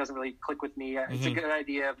is like doesn't really click with me. It's a good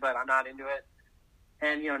idea, but I'm not into it."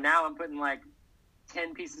 And now I'm putting like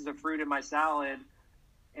 10 pieces of fruit in my salad,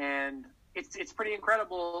 and it's pretty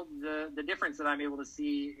incredible the difference that I'm able to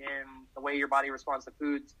see in the way your body responds to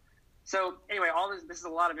foods. So anyway, all this is a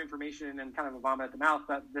lot of information and kind of a vomit at the mouth.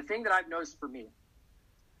 But the thing that I've noticed for me,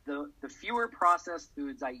 the fewer processed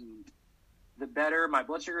foods I eat, the better my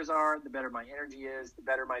blood sugars are, the better my energy is, the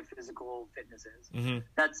better my physical fitness is.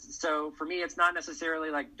 That's so for me, it's not necessarily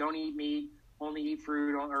like don't eat meat, only eat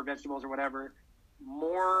fruit or vegetables or whatever.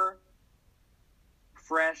 More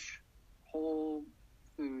fresh, whole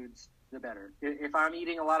foods, the better. If I'm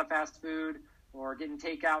eating a lot of fast food or getting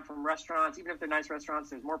takeout from restaurants, even if they're nice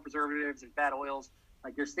restaurants, there's more preservatives, there's bad oils.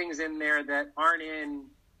 Like there's things in there that aren't in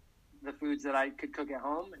the foods that I could cook at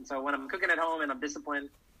home. And so when I'm cooking at home and I'm disciplined,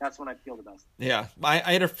 that's when I feel the best. Yeah.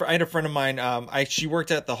 I had a friend of mine. She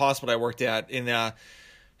worked at the hospital I worked at, and I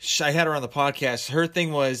had her on the podcast. Her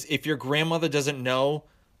thing was, if your grandmother doesn't know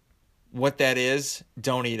what that is,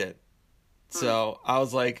 don't eat it. So I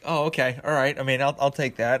was like, oh, okay. All right. I mean, I'll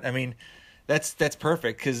take that. I mean, that's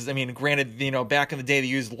perfect. Cause I mean, granted, back in the day they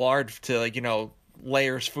used lard to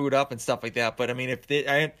layers food up and stuff like that. But I mean,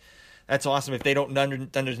 that's awesome. If they don't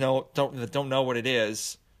know what it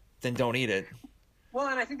is, then don't eat it. Well,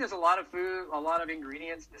 and I think there's a lot of food, a lot of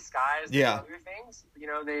ingredients disguised as other things.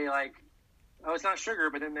 They like, oh, it's not sugar,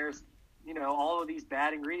 but then there's, all of these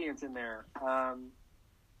bad ingredients in there.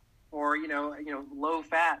 Or, low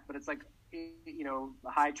fat, but it's like,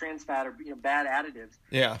 high trans fat or, bad additives.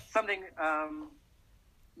 Yeah. Something,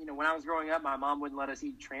 when I was growing up, my mom wouldn't let us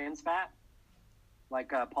eat trans fat,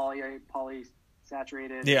 like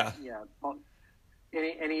polysaturated. Yeah. Yeah.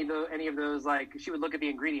 Any of those, like, she would look at the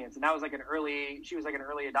ingredients, and that was like she was like an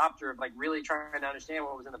early adopter of like really trying to understand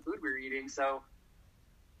what was in the food we were eating. So,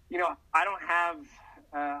 I don't have,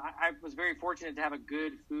 I was very fortunate to have a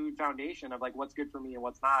good food foundation of like what's good for me and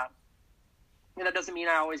what's not. And that doesn't mean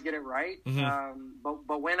I always get it right.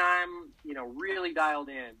 But when I'm, really dialed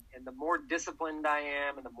in, and the more disciplined I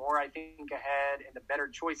am, and the more I think ahead, and the better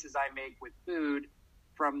choices I make with food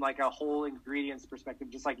from like a whole ingredients perspective,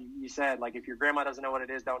 just like you said, like if your grandma doesn't know what it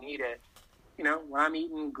is, don't eat it. When I'm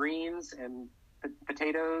eating greens and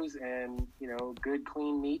potatoes and, good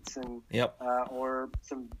clean meats and, or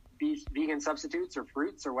some vegan substitutes or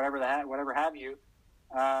fruits or whatever have you,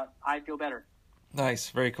 I feel better. Nice.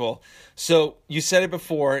 Very cool. So you said it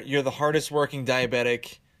before, you're the hardest working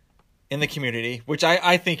diabetic in the community, which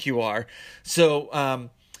I think you are. So,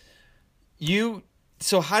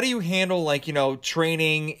 so how do you handle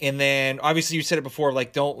training? And then obviously you said it before,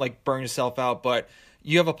 don't burn yourself out, but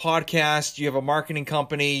you have a podcast, you have a marketing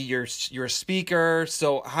company, you're a speaker.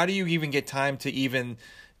 So how do you even get time to even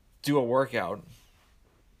do a workout?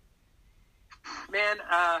 Man,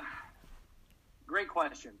 Great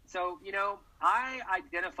question. So, I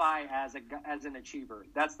identify as an achiever.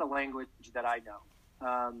 That's the language that I know.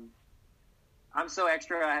 I'm so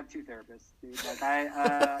extra. I have 2 therapists, dude.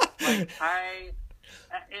 And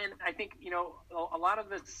I think, a lot of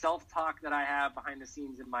the self-talk that I have behind the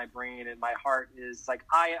scenes in my brain and my heart is like,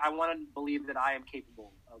 I want to believe that I am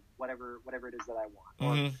capable of whatever it is that I want.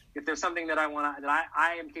 Or if there's something that I want, that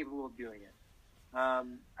I am capable of doing it. I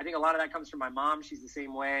think a lot of that comes from my mom. She's the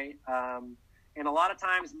same way. And a lot of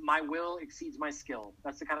times my will exceeds my skill.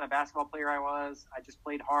 That's the kind of basketball player I was. I just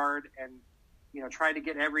played hard and, tried to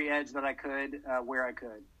get every edge that I could where I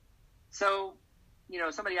could. So,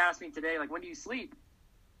 somebody asked me today, like, when do you sleep?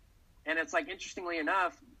 And it's like, interestingly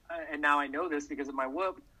enough, and now I know this because of my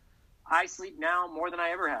whoop, I sleep now more than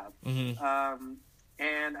I ever have.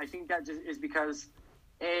 And I think that just is because,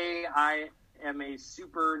 I am a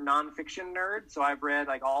super nonfiction nerd. So I've read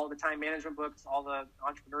like all the time management books, all the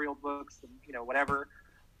entrepreneurial books, whatever.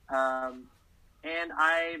 And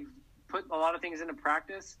I've put a lot of things into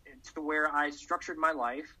practice to where I structured my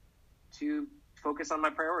life to focus on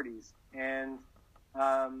my priorities. And,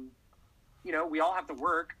 we all have to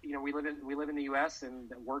work. We live in the U.S.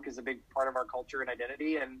 and work is a big part of our culture and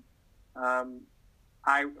identity. And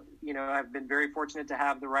I've been very fortunate to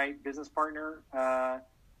have the right business partner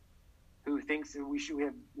who thinks we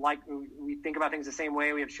think about things the same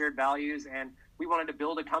way. We have shared values, and we wanted to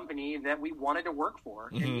build a company that we wanted to work for.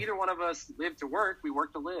 And neither one of us live to work; we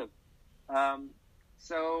work to live.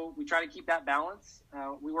 So we try to keep that balance.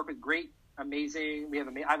 We work with amazing.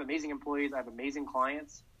 I have amazing employees. I have amazing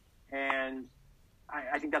clients. And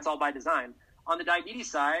I think that's all by design. On the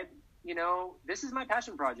diabetes side, this is my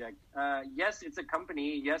passion project. Yes, it's a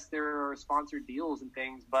company. Yes, there are sponsored deals and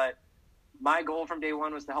things, but my goal from day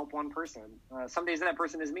one was to help one person. Some days that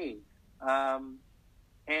person is me.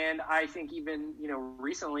 And I think even,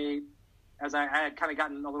 recently, as I had kind of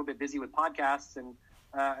gotten a little bit busy with podcasts and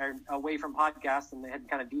away from podcasts and had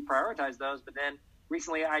kind of deprioritized those, but then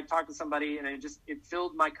recently I talked to somebody and it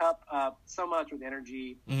filled my cup up so much with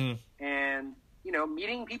energy. And,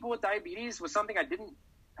 meeting people with diabetes was something I didn't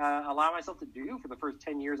allow myself to do for the first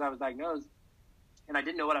 10 years I was diagnosed. And I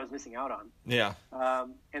didn't know what I was missing out on. Yeah.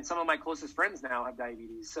 And some of my closest friends now have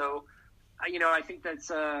diabetes. So, I think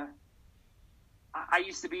that's, I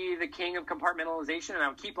used to be the king of compartmentalization, and I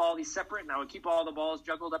would keep all these separate, and I would keep all the balls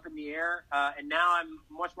juggled up in the air. And now I'm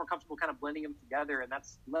much more comfortable kind of blending them together. And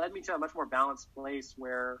that's led me to a much more balanced place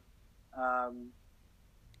where I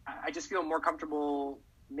just feel more comfortable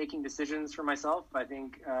making decisions for myself. I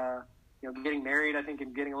think, getting married, I think,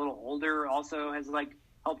 and getting a little older also has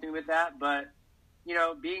helped me with that. But,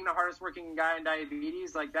 being the hardest working guy in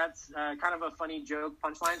diabetes, that's kind of a funny joke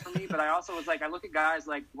punchline for me. But I also was I look at guys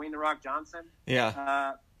like Dwayne "The Rock" Johnson.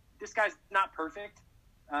 Yeah. This guy's not perfect.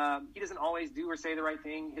 He doesn't always do or say the right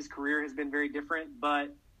thing. His career has been very different,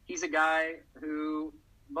 but he's a guy who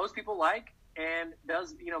most people like and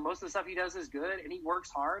does, most of the stuff he does is good, and he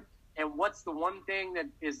works hard. And what's the one thing that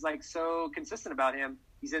is so consistent about him?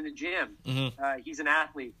 He's in the gym. He's an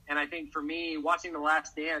athlete. And I think for me, watching The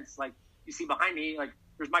Last Dance, you see behind me,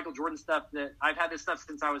 there's Michael Jordan stuff that I've had this stuff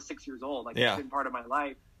since I was 6 years old. It's been part of my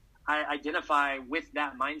life. I identify with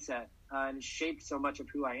that mindset and it shaped so much of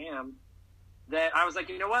who I am that I was like,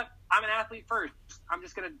 you know what? I'm an athlete first. I'm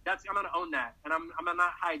going to own that. And I'm going to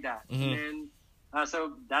not hide that. And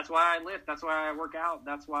so that's why I lift. That's why I work out.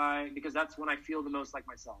 Because that's when I feel the most like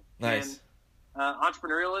myself. Nice. And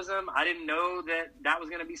entrepreneurialism, I didn't know that was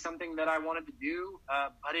going to be something that I wanted to do,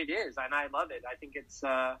 but it is. And I love it. I think it's,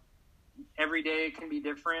 every day can be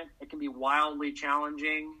different. It can be wildly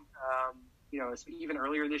challenging. Even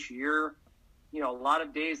earlier this year, a lot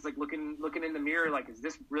of days looking in the mirror, is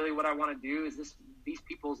this really what I want to do? Is this these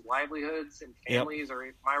people's livelihoods and families are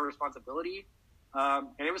my responsibility? And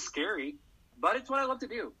it was scary, but it's what I love to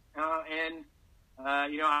do.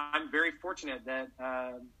 I'm very fortunate that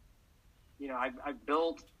I've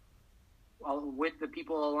built with the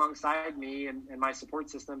people alongside me and my support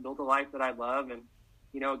system, built a life that I love, and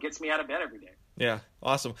it gets me out of bed every day. Yeah,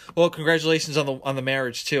 awesome. Well, congratulations on the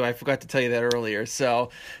marriage too. I forgot to tell you that earlier. Thanks,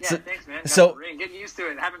 man. Got the ring. Getting used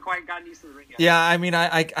to it. Haven't quite gotten used to the ring yet. Yeah, I mean,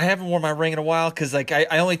 I haven't worn my ring in a while because I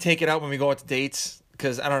only take it out when we go out to dates.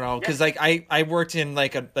 Because I don't know. Because I worked in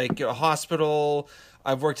a hospital.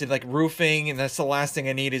 I've worked in roofing, and that's the last thing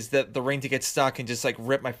I need is the ring to get stuck and just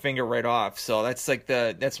rip my finger right off. So that's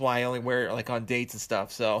that's why I only wear it on dates and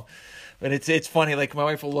stuff. So, but it's funny. My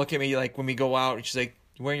wife will look at me when we go out, and she's like,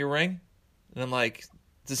 "You wearing your ring?" And I'm like,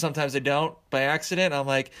 sometimes I don't by accident. I'm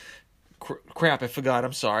like, crap, I forgot.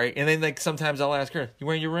 I'm sorry. And then sometimes I'll ask her, "You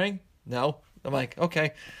wearing your ring?" No. I'm like,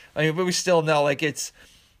 okay. I mean, but we still know it's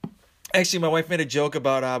Actually, my wife made a joke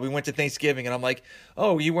about we went to Thanksgiving, and I'm like,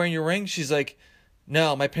 "Oh, are you wearing your ring?" She's like,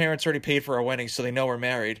 "No, my parents already paid for our wedding, so they know we're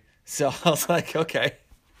married." So I was like, "Okay."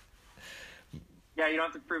 Yeah, you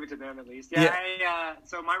don't have to prove it to them at least. Yeah.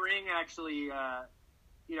 So my ring actually, I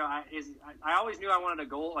always knew I wanted a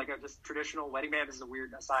gold, like a just traditional wedding band. This is a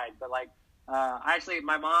weird aside, but like,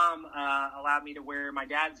 my mom allowed me to wear my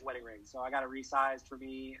dad's wedding ring, so I got it resized for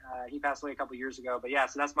me. He passed away a couple years ago, but yeah,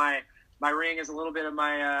 so that's my ring is a little bit of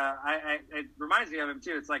my. It reminds me of him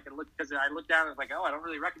too. It's like because I look down and it's like, oh, I don't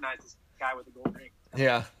really recognize this guy with the gold ring.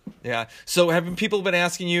 Yeah, yeah. So have people been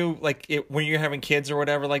asking you like when you're having kids or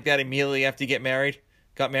whatever like that immediately after you got married?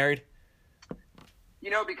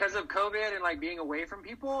 Because of COVID and like being away from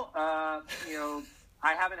people, I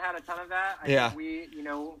haven't had a ton of that. I think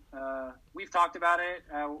we've talked about it.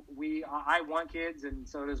 I want kids, and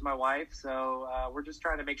so does my wife. So we're just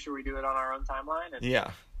trying to make sure we do it on our own timeline. And,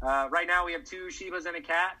 yeah. Right now we have 2 Shibas and a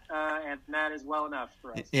cat, and that is well enough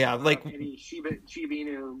for us. Yeah, like any Shiba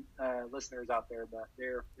Inu listeners out there, but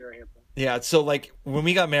they're a handful. Yeah, so like when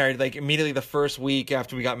we got married, like immediately the first week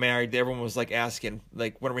after we got married, everyone was like asking,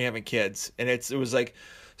 like, when are we having kids? And it was like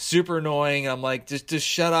super annoying. I'm like, just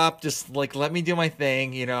shut up, just like let me do my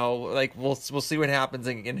thing, like we'll see what happens,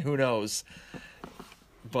 and who knows.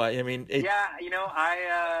 But I mean,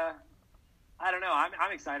 I don't know.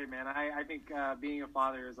 I'm excited, man. I think being a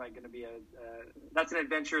father is like going to be that's an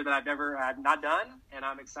adventure that I've not done, and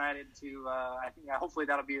I'm excited to. I think hopefully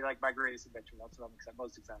that'll be like my greatest adventure. That's what I'm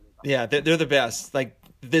most excited about. Yeah, they're the best. Like,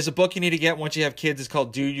 there's a book you need to get once you have kids. It's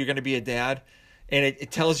called "Dude, You're Going to Be a Dad," and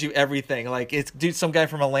it tells you everything. Like, it's some guy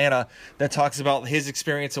from Atlanta that talks about his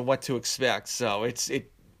experience and what to expect. So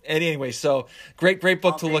anyway. So great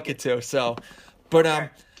book to look into. So, but okay.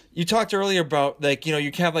 You talked earlier about like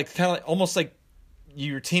you have like kind of almost like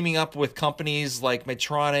you're teaming up with companies like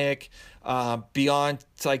Medtronic, Beyond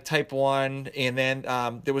like Type 1, and then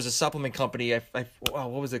there was a supplement company.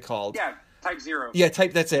 What was it called? Yeah, Type 0. Yeah,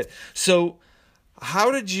 that's it. So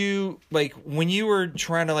how did you like when you were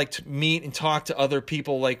trying to like meet and talk to other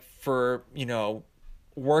people like for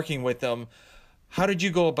working with them? How did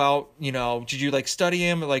you go about, did you like study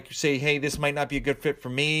him or like say, hey, this might not be a good fit for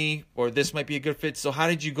me, or this might be a good fit? So how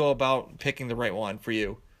did you go about picking the right one for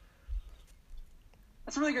you?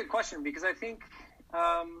 That's a really good question because I think,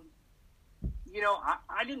 I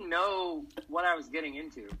didn't know what I was getting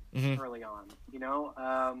into early on,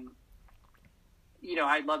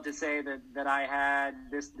 I'd love to say that I had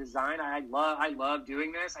this design. I love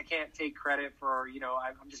doing this. I can't take credit for,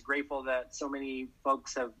 I'm just grateful that so many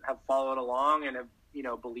folks have followed along and have,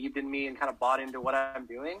 believed in me and kind of bought into what I'm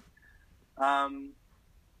doing. And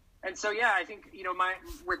so, yeah, I think,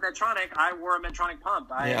 with Medtronic, I wore a Medtronic pump.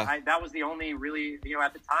 That was the only really,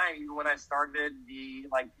 at the time, even when I started the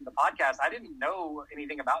podcast, I didn't know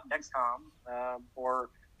anything about Dexcom or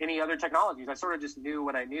any other technologies. I sort of just knew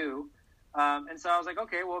what I knew. And so I was like,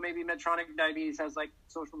 okay, well, maybe Medtronic Diabetes has like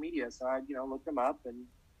social media. So I, looked them up and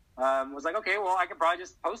was like, okay, well, I could probably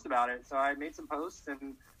just post about it. So I made some posts,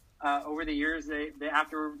 and over the years, they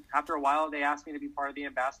after a while, they asked me to be part of the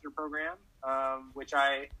ambassador program, which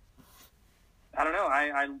I don't know,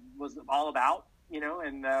 I was all about,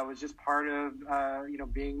 and was just part of,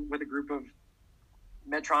 being with a group of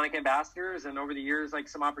Medtronic ambassadors. And over the years, like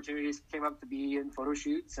some opportunities came up to be in photo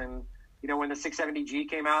shoots, and when the 670G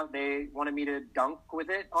came out, they wanted me to dunk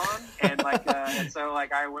with it on. And and so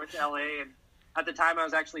I went to LA, and at the time I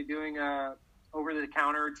was actually doing a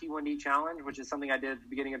over-the-counter T1D challenge, which is something I did at the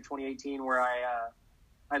beginning of 2018, where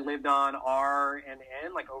I lived on R and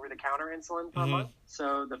N, like over-the-counter insulin for a month.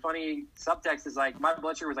 So the funny subtext is like my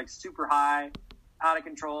blood sugar was like super high, out of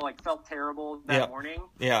control, like felt terrible that morning.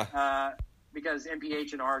 Yeah. Because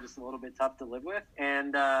NPH and R are just a little bit tough to live with.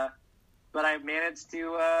 And but I managed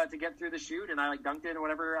to get through the shoot, and I dunked it or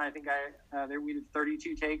whatever. I think we did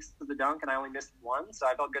 32 takes of the dunk, and I only missed one, so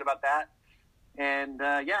I felt good about that. And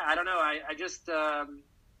I don't know. I just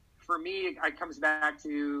for me, it comes back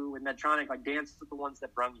to with Medtronic, like dance with the ones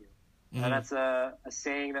that brung you. That's a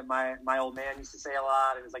saying that my old man used to say a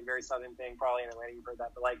lot. It was like very Southern thing, probably in Atlanta you've heard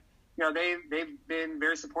that. But they've been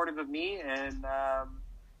very supportive of me, and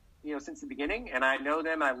since the beginning. And I know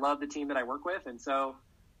them. I love the team that I work with, and so.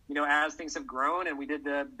 As things have grown, and we did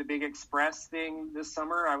the big Express thing this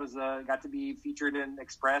summer, I was got to be featured in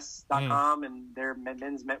Express.com and their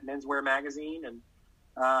menswear magazine, and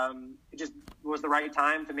it just was the right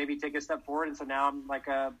time to maybe take a step forward. And so now I'm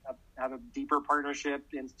have a deeper partnership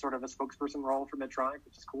in sort of a spokesperson role for Medtronic,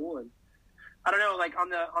 which is cool. And I don't know,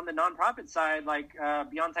 on the nonprofit side,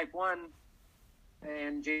 Beyond Type 1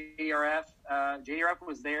 and JDRF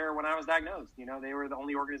was there when I was diagnosed. They were the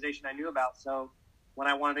only organization I knew about, so. when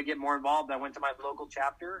I wanted to get more involved, I went to my local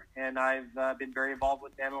chapter, and I've been very involved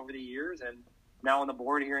with them over the years, and now on the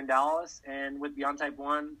board here in Dallas. And with Beyond Type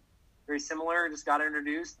 1, very similar, just got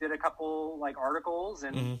introduced, did a couple like articles,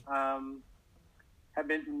 and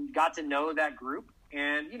got to know that group.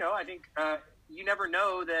 And, I think you never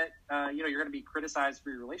know that, you're going to be criticized for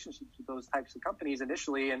your relationships with those types of companies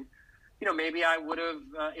initially. And, maybe I would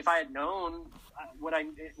have, if I had known what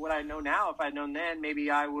I know now, if I had known then, maybe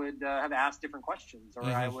I would have asked different questions, or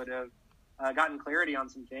I would have gotten clarity on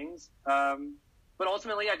some things. But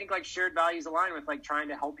ultimately, I think like shared values align with like trying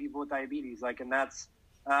to help people with diabetes. Like, and that's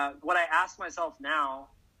what I ask myself now,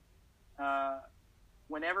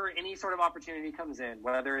 whenever any sort of opportunity comes in,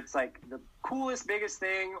 whether it's like the coolest, biggest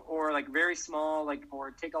thing, or like very small, like,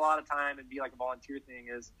 or take a lot of time and be like a volunteer thing,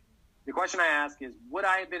 is the question I ask is, would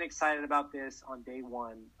I have been excited about this on day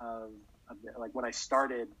one of like when I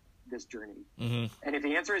started this journey? And if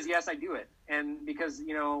the answer is yes, I do it. And because,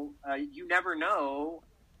 you never know,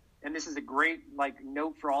 and this is a great like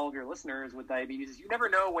note for all of your listeners with diabetes, is you never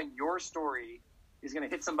know when your story is going to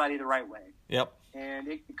hit somebody the right way. Yep. And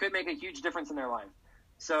it could make a huge difference in their life.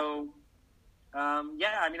 So, I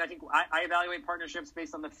think I evaluate partnerships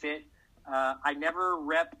based on the fit. I never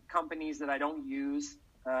rep companies that I don't use.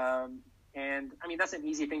 And I mean, that's an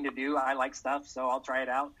easy thing to do. I like stuff, so I'll try it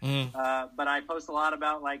out. But I post a lot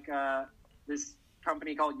about like this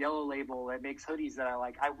company called Yellow Label that makes hoodies that I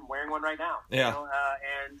like. I'm wearing one right now. Yeah.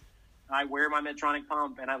 And I wear my Medtronic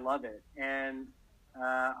pump, and I love it. And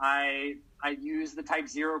I use the Type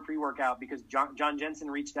 0 pre-workout because John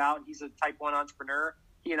Jensen reached out. He's a Type 1 entrepreneur.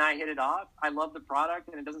 He and I hit it off. I love the product,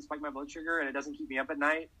 and it doesn't spike my blood sugar, and it doesn't keep me up at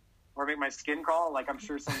night or make my skin crawl. Like I'm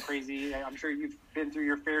sure you've been through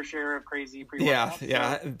your fair share of crazy pre-workouts.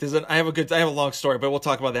 Yeah. I have a long story, but we'll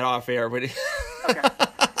talk about that off air. But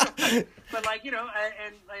okay. But like,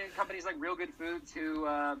 and companies like Real Good Foods who,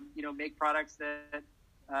 make products that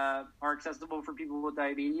are accessible for people with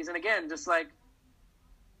diabetes. And again, just like,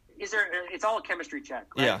 it's all a chemistry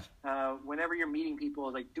check, right? Yeah. Whenever you're meeting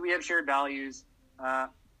people, like, do we have shared values?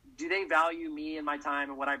 Do they value me and my time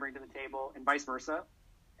and what I bring to the table, and vice versa?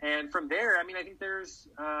 And from there, I mean, I think there's,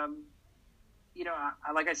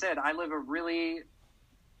 like I said, I live a really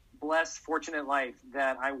blessed, fortunate life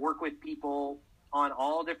that I work with people on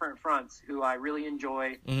all different fronts who I really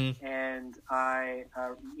enjoy, and I,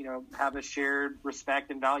 have a shared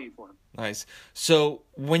respect and value for. Nice. So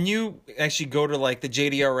when you actually go to like the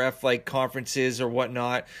JDRF like conferences or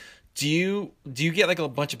whatnot, do you get like a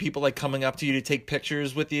bunch of people like coming up to you to take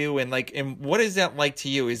pictures with you, and what is that like to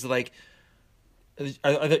you? Is like,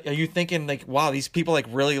 are you thinking like, wow, these people like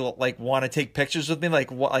really like want to take pictures with me?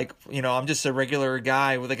 Like what, like, I'm just a regular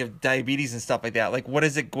guy with like a diabetes and stuff like that. Like what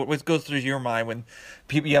goes through your mind when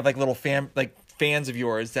you have like little fans of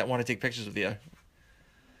yours that want to take pictures with you?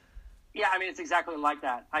 Yeah, I mean, it's exactly like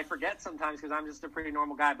that. I forget sometimes because I'm just a pretty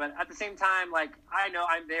normal guy. But at the same time, like, I know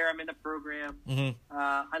I'm there. I'm in the program.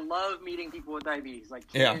 I love meeting people with diabetes,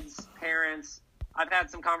 like kids, parents. I've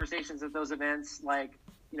had some conversations at those events, like,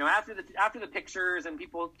 after the pictures and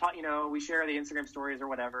people talk, we share the Instagram stories or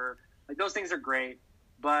whatever. Like, those things are great.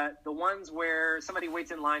 But the ones where somebody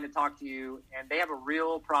waits in line to talk to you and they have a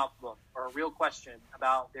real problem or a real question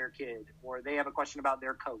about their kid, or they have a question about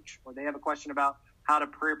their coach, or they have a question about how to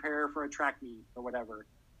prepare for a track meet or whatever.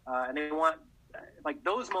 And they want, like,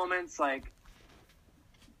 those moments, like,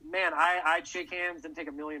 man, I'd shake hands and take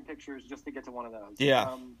a million pictures just to get to one of those.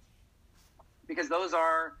 Yeah. Because those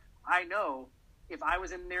are, I know if I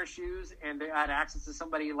was in their shoes and they had access to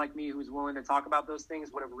somebody like me who's willing to talk about those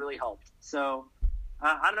things, would have really helped. So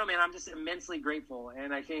I don't know, man, I'm just immensely grateful.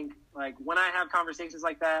 And I think, like, when I have conversations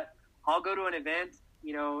like that, I'll go to an event,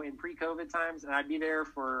 in pre-COVID times, and I'd be there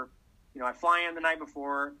for, I fly in the night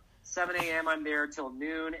before, 7 a.m. I'm there till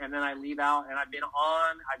noon, and then I leave out, and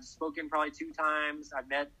I've spoken probably 2 times, I've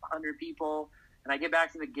met 100 people, and I get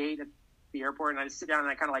back to the gate at the airport, and I just sit down and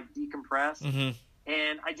I kind of like decompress,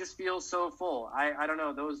 and I just feel so full. I don't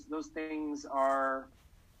know, those things are,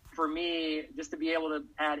 for me, just to be able to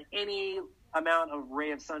add any amount of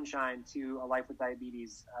ray of sunshine to a life with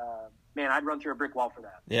diabetes, man, I'd run through a brick wall for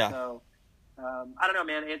that. Yeah. So, I don't know,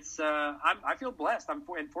 man. It's I feel blessed. I'm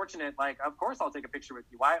fortunate. Like, of course, I'll take a picture with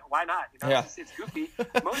you. Why not? Yeah. It's goofy.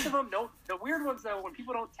 Most of them don't. The weird ones, though, when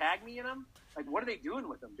people don't tag me in them, like, what are they doing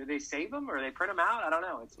with them? Do they save them or they print them out? I don't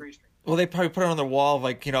know. It's very strange. Well, they probably put it on their wall,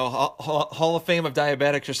 like, Hall of Fame of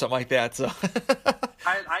diabetics or something like that. So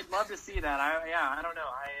I'd love to see that. I don't know.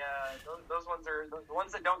 Those ones are the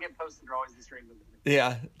ones that don't get posted are always the strange ones.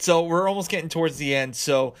 Yeah. So we're almost getting towards the end.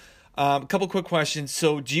 So a couple quick questions.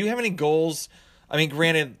 So do you have any goals? I mean,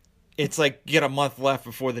 granted, it's like you get a month left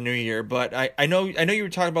before the new year. But I know you were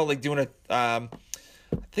talking about like doing I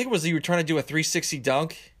think it was you were trying to do a 360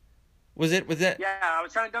 dunk. Was that? Yeah, I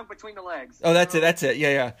was trying to dunk between the legs. Oh, that's it. That's it.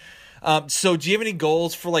 Yeah, yeah. So do you have any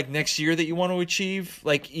goals for like next year that you want to achieve,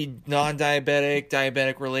 like non-diabetic,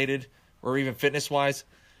 diabetic related, or even fitness wise?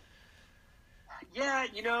 Yeah,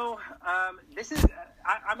 this is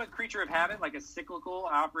I'm a creature of habit, like a cyclical.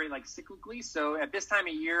 I operate like cyclically. So at this time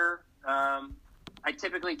of year, I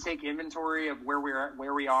typically take inventory of where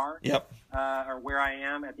we are. Yep. Or where I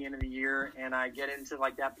am at the end of the year, and I get into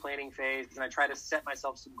like that planning phase, and I try to set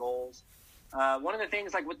myself some goals. One of the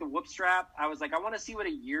things, like with the Whoop Strap, I was like, I want to see what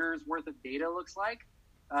a year's worth of data looks like.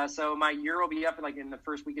 So my year will be up like in the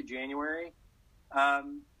first week of January. I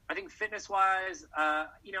think fitness wise,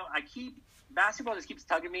 basketball just keeps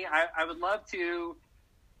tugging me. I would love to,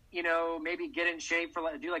 maybe get in shape for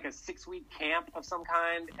do like a 6-week camp of some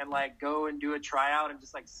kind and like go and do a tryout and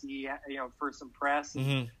just like see, for some press,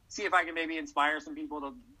 Mm-hmm. see if I can maybe inspire some people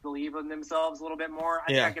to believe in themselves a little bit more. I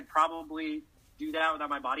think I could probably do that without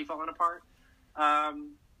my body falling apart. But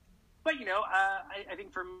I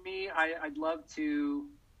think for me, I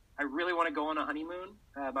really want to go on a honeymoon.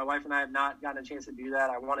 My wife and I have not gotten a chance to do that.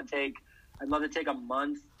 I'd love to take a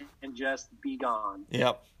month and just be gone.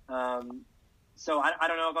 Yep. So I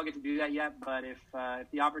don't know if I'll get to do that yet, but if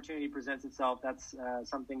the opportunity presents itself, that's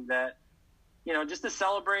something that, just to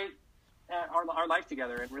celebrate our life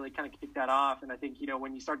together and really kind of kick that off. And I think,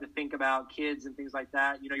 when you start to think about kids and things like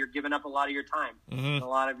that, you're giving up a lot of your time, Mm-hmm. a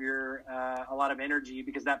lot of energy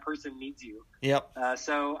because that person needs you. Yep.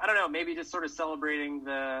 So I don't know, maybe just sort of celebrating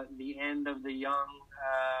the end of the young,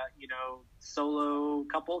 solo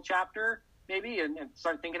couple chapter maybe, and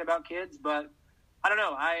start thinking about kids. But I don't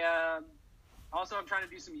know. I'm trying to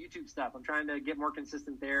do some YouTube stuff. I'm trying to get more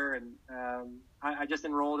consistent there. And I just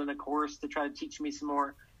enrolled in a course to try to teach me some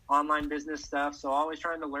more online business stuff. So always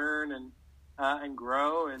trying to learn and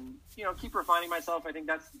grow and, keep refining myself. I think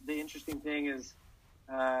that's the interesting thing is,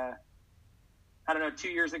 2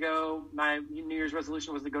 years ago, my New Year's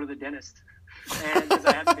resolution was to go to the dentist. And because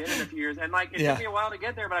I hadn't been in a few years. And it took me a while to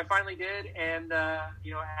get there, but I finally did. And,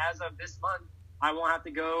 as of this month, I won't have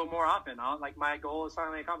to go more often. My goal is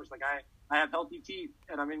finally accomplished. I have healthy teeth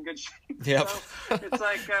and I'm in good shape. Yep. So it's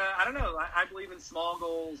I don't know. I believe in small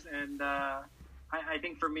goals. And I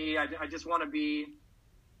think for me, I just want to be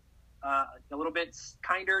a little bit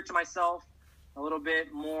kinder to myself, a little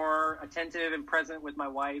bit more attentive and present with my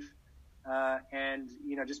wife, and,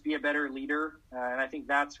 just be a better leader. And I think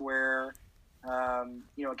that's where,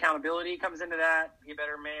 accountability comes into that, be a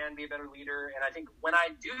better man, be a better leader. And I think when I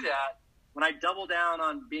do that, when I double down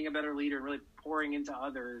on being a better leader and really pouring into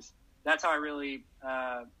others, that's how I really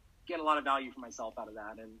get a lot of value for myself out of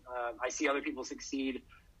that. And I see other people succeed.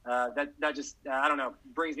 That just, I don't know,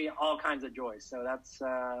 brings me all kinds of joy. So that's,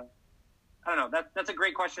 I don't know, that's a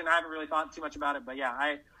great question. I haven't really thought too much about it, but yeah,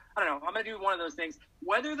 I don't know. I'm going to do one of those things.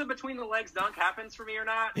 Whether the between the legs dunk happens for me or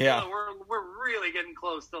not, we're really getting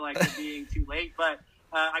close to it being too late. But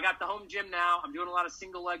I got the home gym now. I'm doing a lot of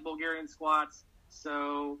single leg Bulgarian squats.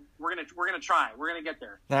 So we're gonna try. We're gonna get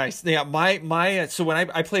there. Nice. Yeah. My so when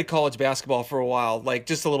I played college basketball for a while, like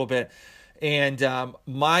just a little bit, and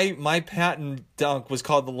my patent dunk was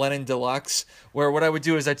called the Lennon Deluxe, where what I would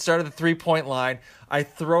do is I'd start at the 3-point line, I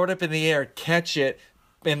throw it up in the air, catch it.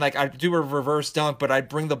 And I'd do a reverse dunk, but I'd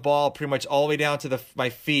bring the ball pretty much all the way down to my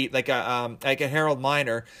feet, like a Harold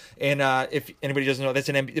Miner. And if anybody doesn't know, that's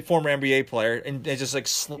a former NBA player, and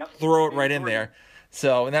just throw it right in there.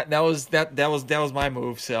 So and that was my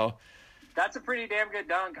move. So that's a pretty damn good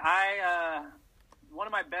dunk. One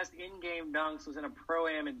of my best in-game dunks was in a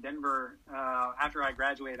pro-am in Denver after I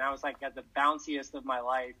graduated. I was at the bounciest of my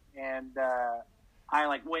life, and I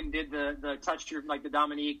went and did the touch to the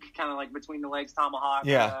Dominique kind of between the legs tomahawk,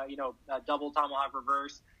 double tomahawk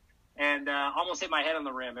reverse, and almost hit my head on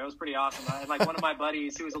the rim. It was pretty awesome. I had one of my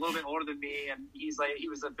buddies who was a little bit older than me, and he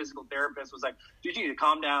was a physical therapist, was like, "Dude, you need to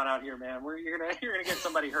calm down out here, man. You're gonna get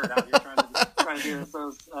somebody hurt out here trying to do this." So it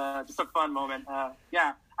was just a fun moment.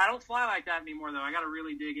 Yeah, I don't fly like that anymore though. I got to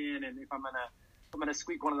really dig in, and if I'm gonna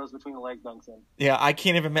squeak one of those between the leg dunks in. Yeah, I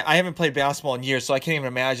can't even. I haven't played basketball in years, so I can't even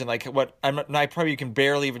imagine I probably can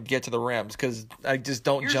barely even get to the rims because I just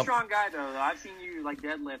don't jump. You're a strong guy though. I've seen you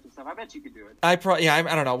deadlift and stuff. I bet you could do it. I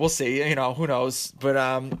don't know. We'll see. Who knows? But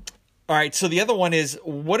all right. So the other one is,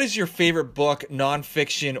 what is your favorite book,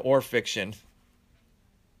 nonfiction or fiction?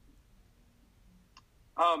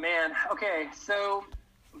 Oh man. Okay. So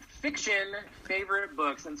fiction favorite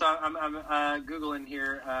books, and so I'm googling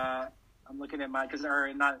here. I'm looking at not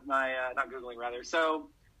Googling rather. So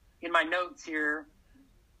in my notes here,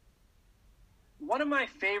 one of my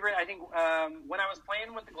favorite, I think, when I was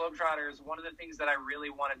playing with the Globetrotters, one of the things that I really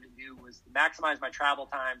wanted to do was to maximize my travel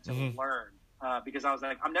time to learn. Because I was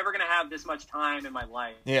like, I'm never going to have this much time in my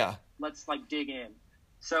life. Yeah. Let's like dig in.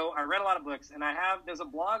 So I read a lot of books, and there's a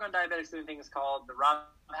blog on diabetics doing things called the Rob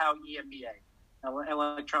Howe EMBA,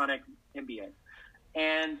 electronic MBA.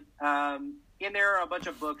 And in there are a bunch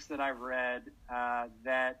of books that I've read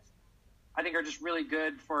that I think are just really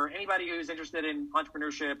good for anybody who's interested in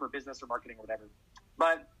entrepreneurship or business or marketing or whatever.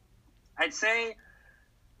 But I'd say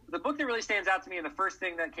the book that really stands out to me, and the first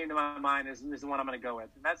thing that came to my mind is the one I'm going to go with,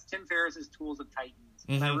 and that's Tim Ferriss's Tools of Titans.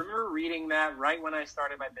 And I remember reading that right when I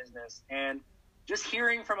started my business, and just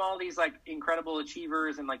hearing from all these like incredible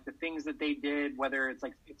achievers and like the things that they did, whether it's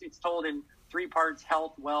like it's told in 3 parts: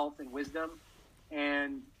 health, wealth, and wisdom.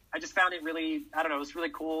 And I just found it really, I don't know, it was really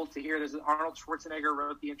cool to hear. There's Arnold Schwarzenegger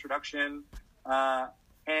wrote the introduction, and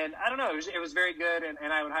I don't know, it was very good,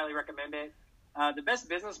 and I would highly recommend it. The best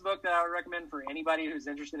business book that I would recommend for anybody who's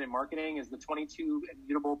interested in marketing is the 22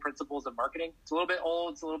 Immutable Principles of Marketing. It's a little bit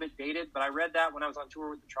old, it's a little bit dated, but I read that when I was on tour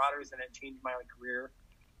with the Trotters, and it changed my career.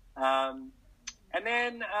 And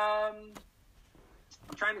then I'm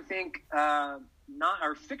trying to think,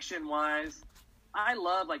 fiction-wise, I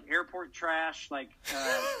love like Airport Trash, like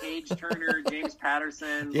Page Turner, James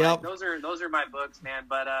Patterson. Yep. Like, those are my books, man.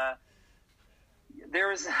 But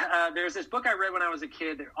there's this book I read when I was a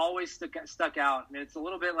kid that always stuck out, and it's a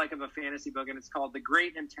little bit like of a fantasy book, and it's called The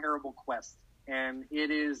Great and Terrible Quest. And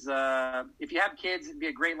it is, if you have kids, it'd be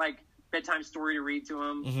a great like bedtime story to read to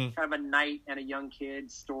them, kind of a knight and a young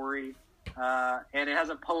kid story. And it has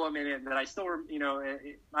a poem in it that I still,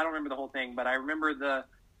 I don't remember the whole thing, but I remember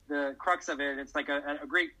the crux of it. It's like a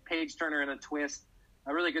great page turner and a twist.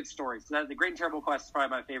 A really good story. So The Great and Terrible Quest is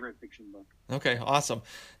probably my favorite fiction book. Okay, awesome.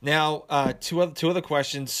 Now, two other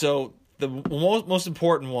questions. So the most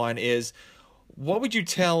important one is, what would you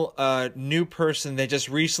tell a new person that just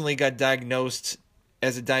recently got diagnosed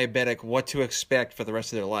as a diabetic what to expect for the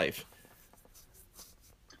rest of their life?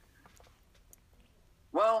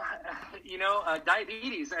 Well,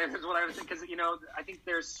 diabetes is what I was thinking, because, I think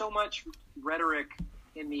there's so much rhetoric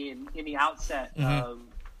in the outset of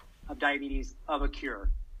diabetes, of a cure.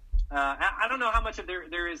 I don't know how much of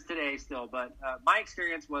there is today still, but my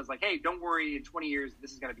experience was like, hey, don't worry, in 20 years,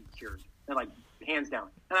 this is going to be cured. And like, hands down.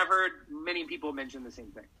 And I've heard many people mention the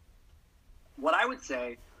same thing. What I would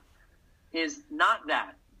say is not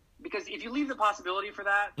that. Because if you leave the possibility for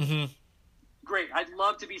that, great. I'd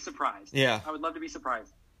love to be surprised. Yeah. I would love to be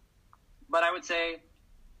surprised. But I would say,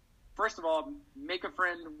 first of all, make a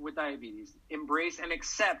friend with diabetes. Embrace and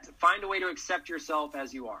find a way to accept yourself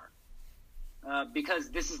as you are.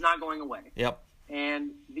 Because this is not going away. Yep.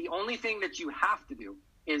 And the only thing that you have to do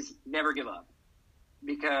is never give up.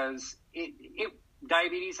 Because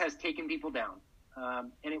diabetes has taken people down.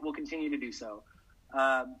 And it will continue to do so.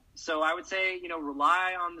 So I would say,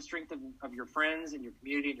 rely on the strength of your friends and your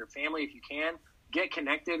community and your family if you can. Get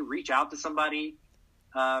connected, reach out to somebody,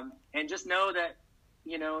 and just know that,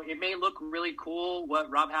 it may look really cool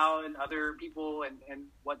what Rob Howe and other people and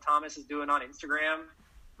what Thomas is doing on Instagram,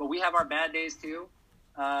 but we have our bad days too.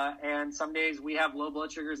 And some days we have low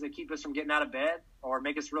blood sugars that keep us from getting out of bed or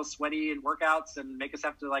make us real sweaty in workouts and make us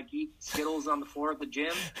have to like eat Skittles on the floor at the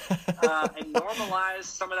gym, and normalize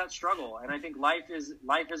some of that struggle. And I think life is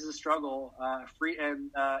a struggle.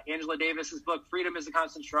 Angela Davis's book, Freedom is a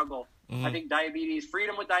Constant Struggle. I think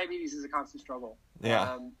freedom with diabetes is a constant struggle.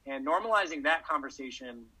 Yeah. And normalizing that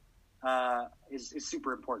conversation is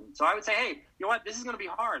super important. So I would say, hey, you know what? This is going to be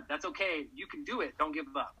hard. That's okay. You can do it. Don't give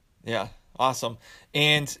up. Yeah. Awesome.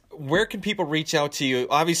 And where can people reach out to you?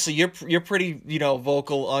 Obviously, you're pretty,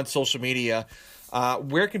 vocal on social media.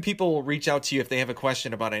 Where can people reach out to you if they have a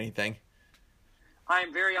question about anything? I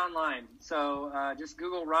am very online. So just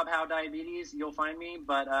Google Rob Howe Diabetes. You'll find me.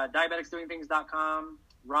 But diabeticsdoingthings.com,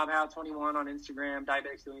 Rob Howe 21 on Instagram,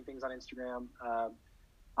 Diabetics Doing Things on Instagram.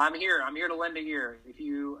 I'm here. I'm here to lend a ear. If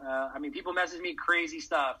you, people message me crazy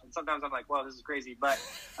stuff, and sometimes I'm like, "Whoa, this is crazy." But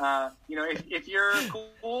if you're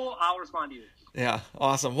cool, I'll respond to you. Yeah,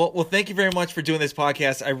 awesome. Well, thank you very much for doing this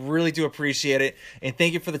podcast. I really do appreciate it, and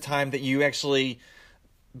thank you for the time that you actually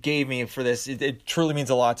gave me for this. It truly means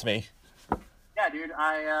a lot to me. Yeah, dude.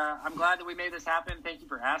 I'm glad that we made this happen. Thank you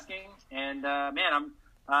for asking. And man,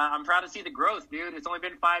 I'm proud to see the growth, dude. It's only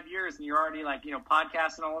been 5 years, and you're already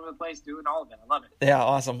podcasting all over the place, doing all of it. I love it. Yeah,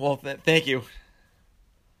 awesome. Well, thank you.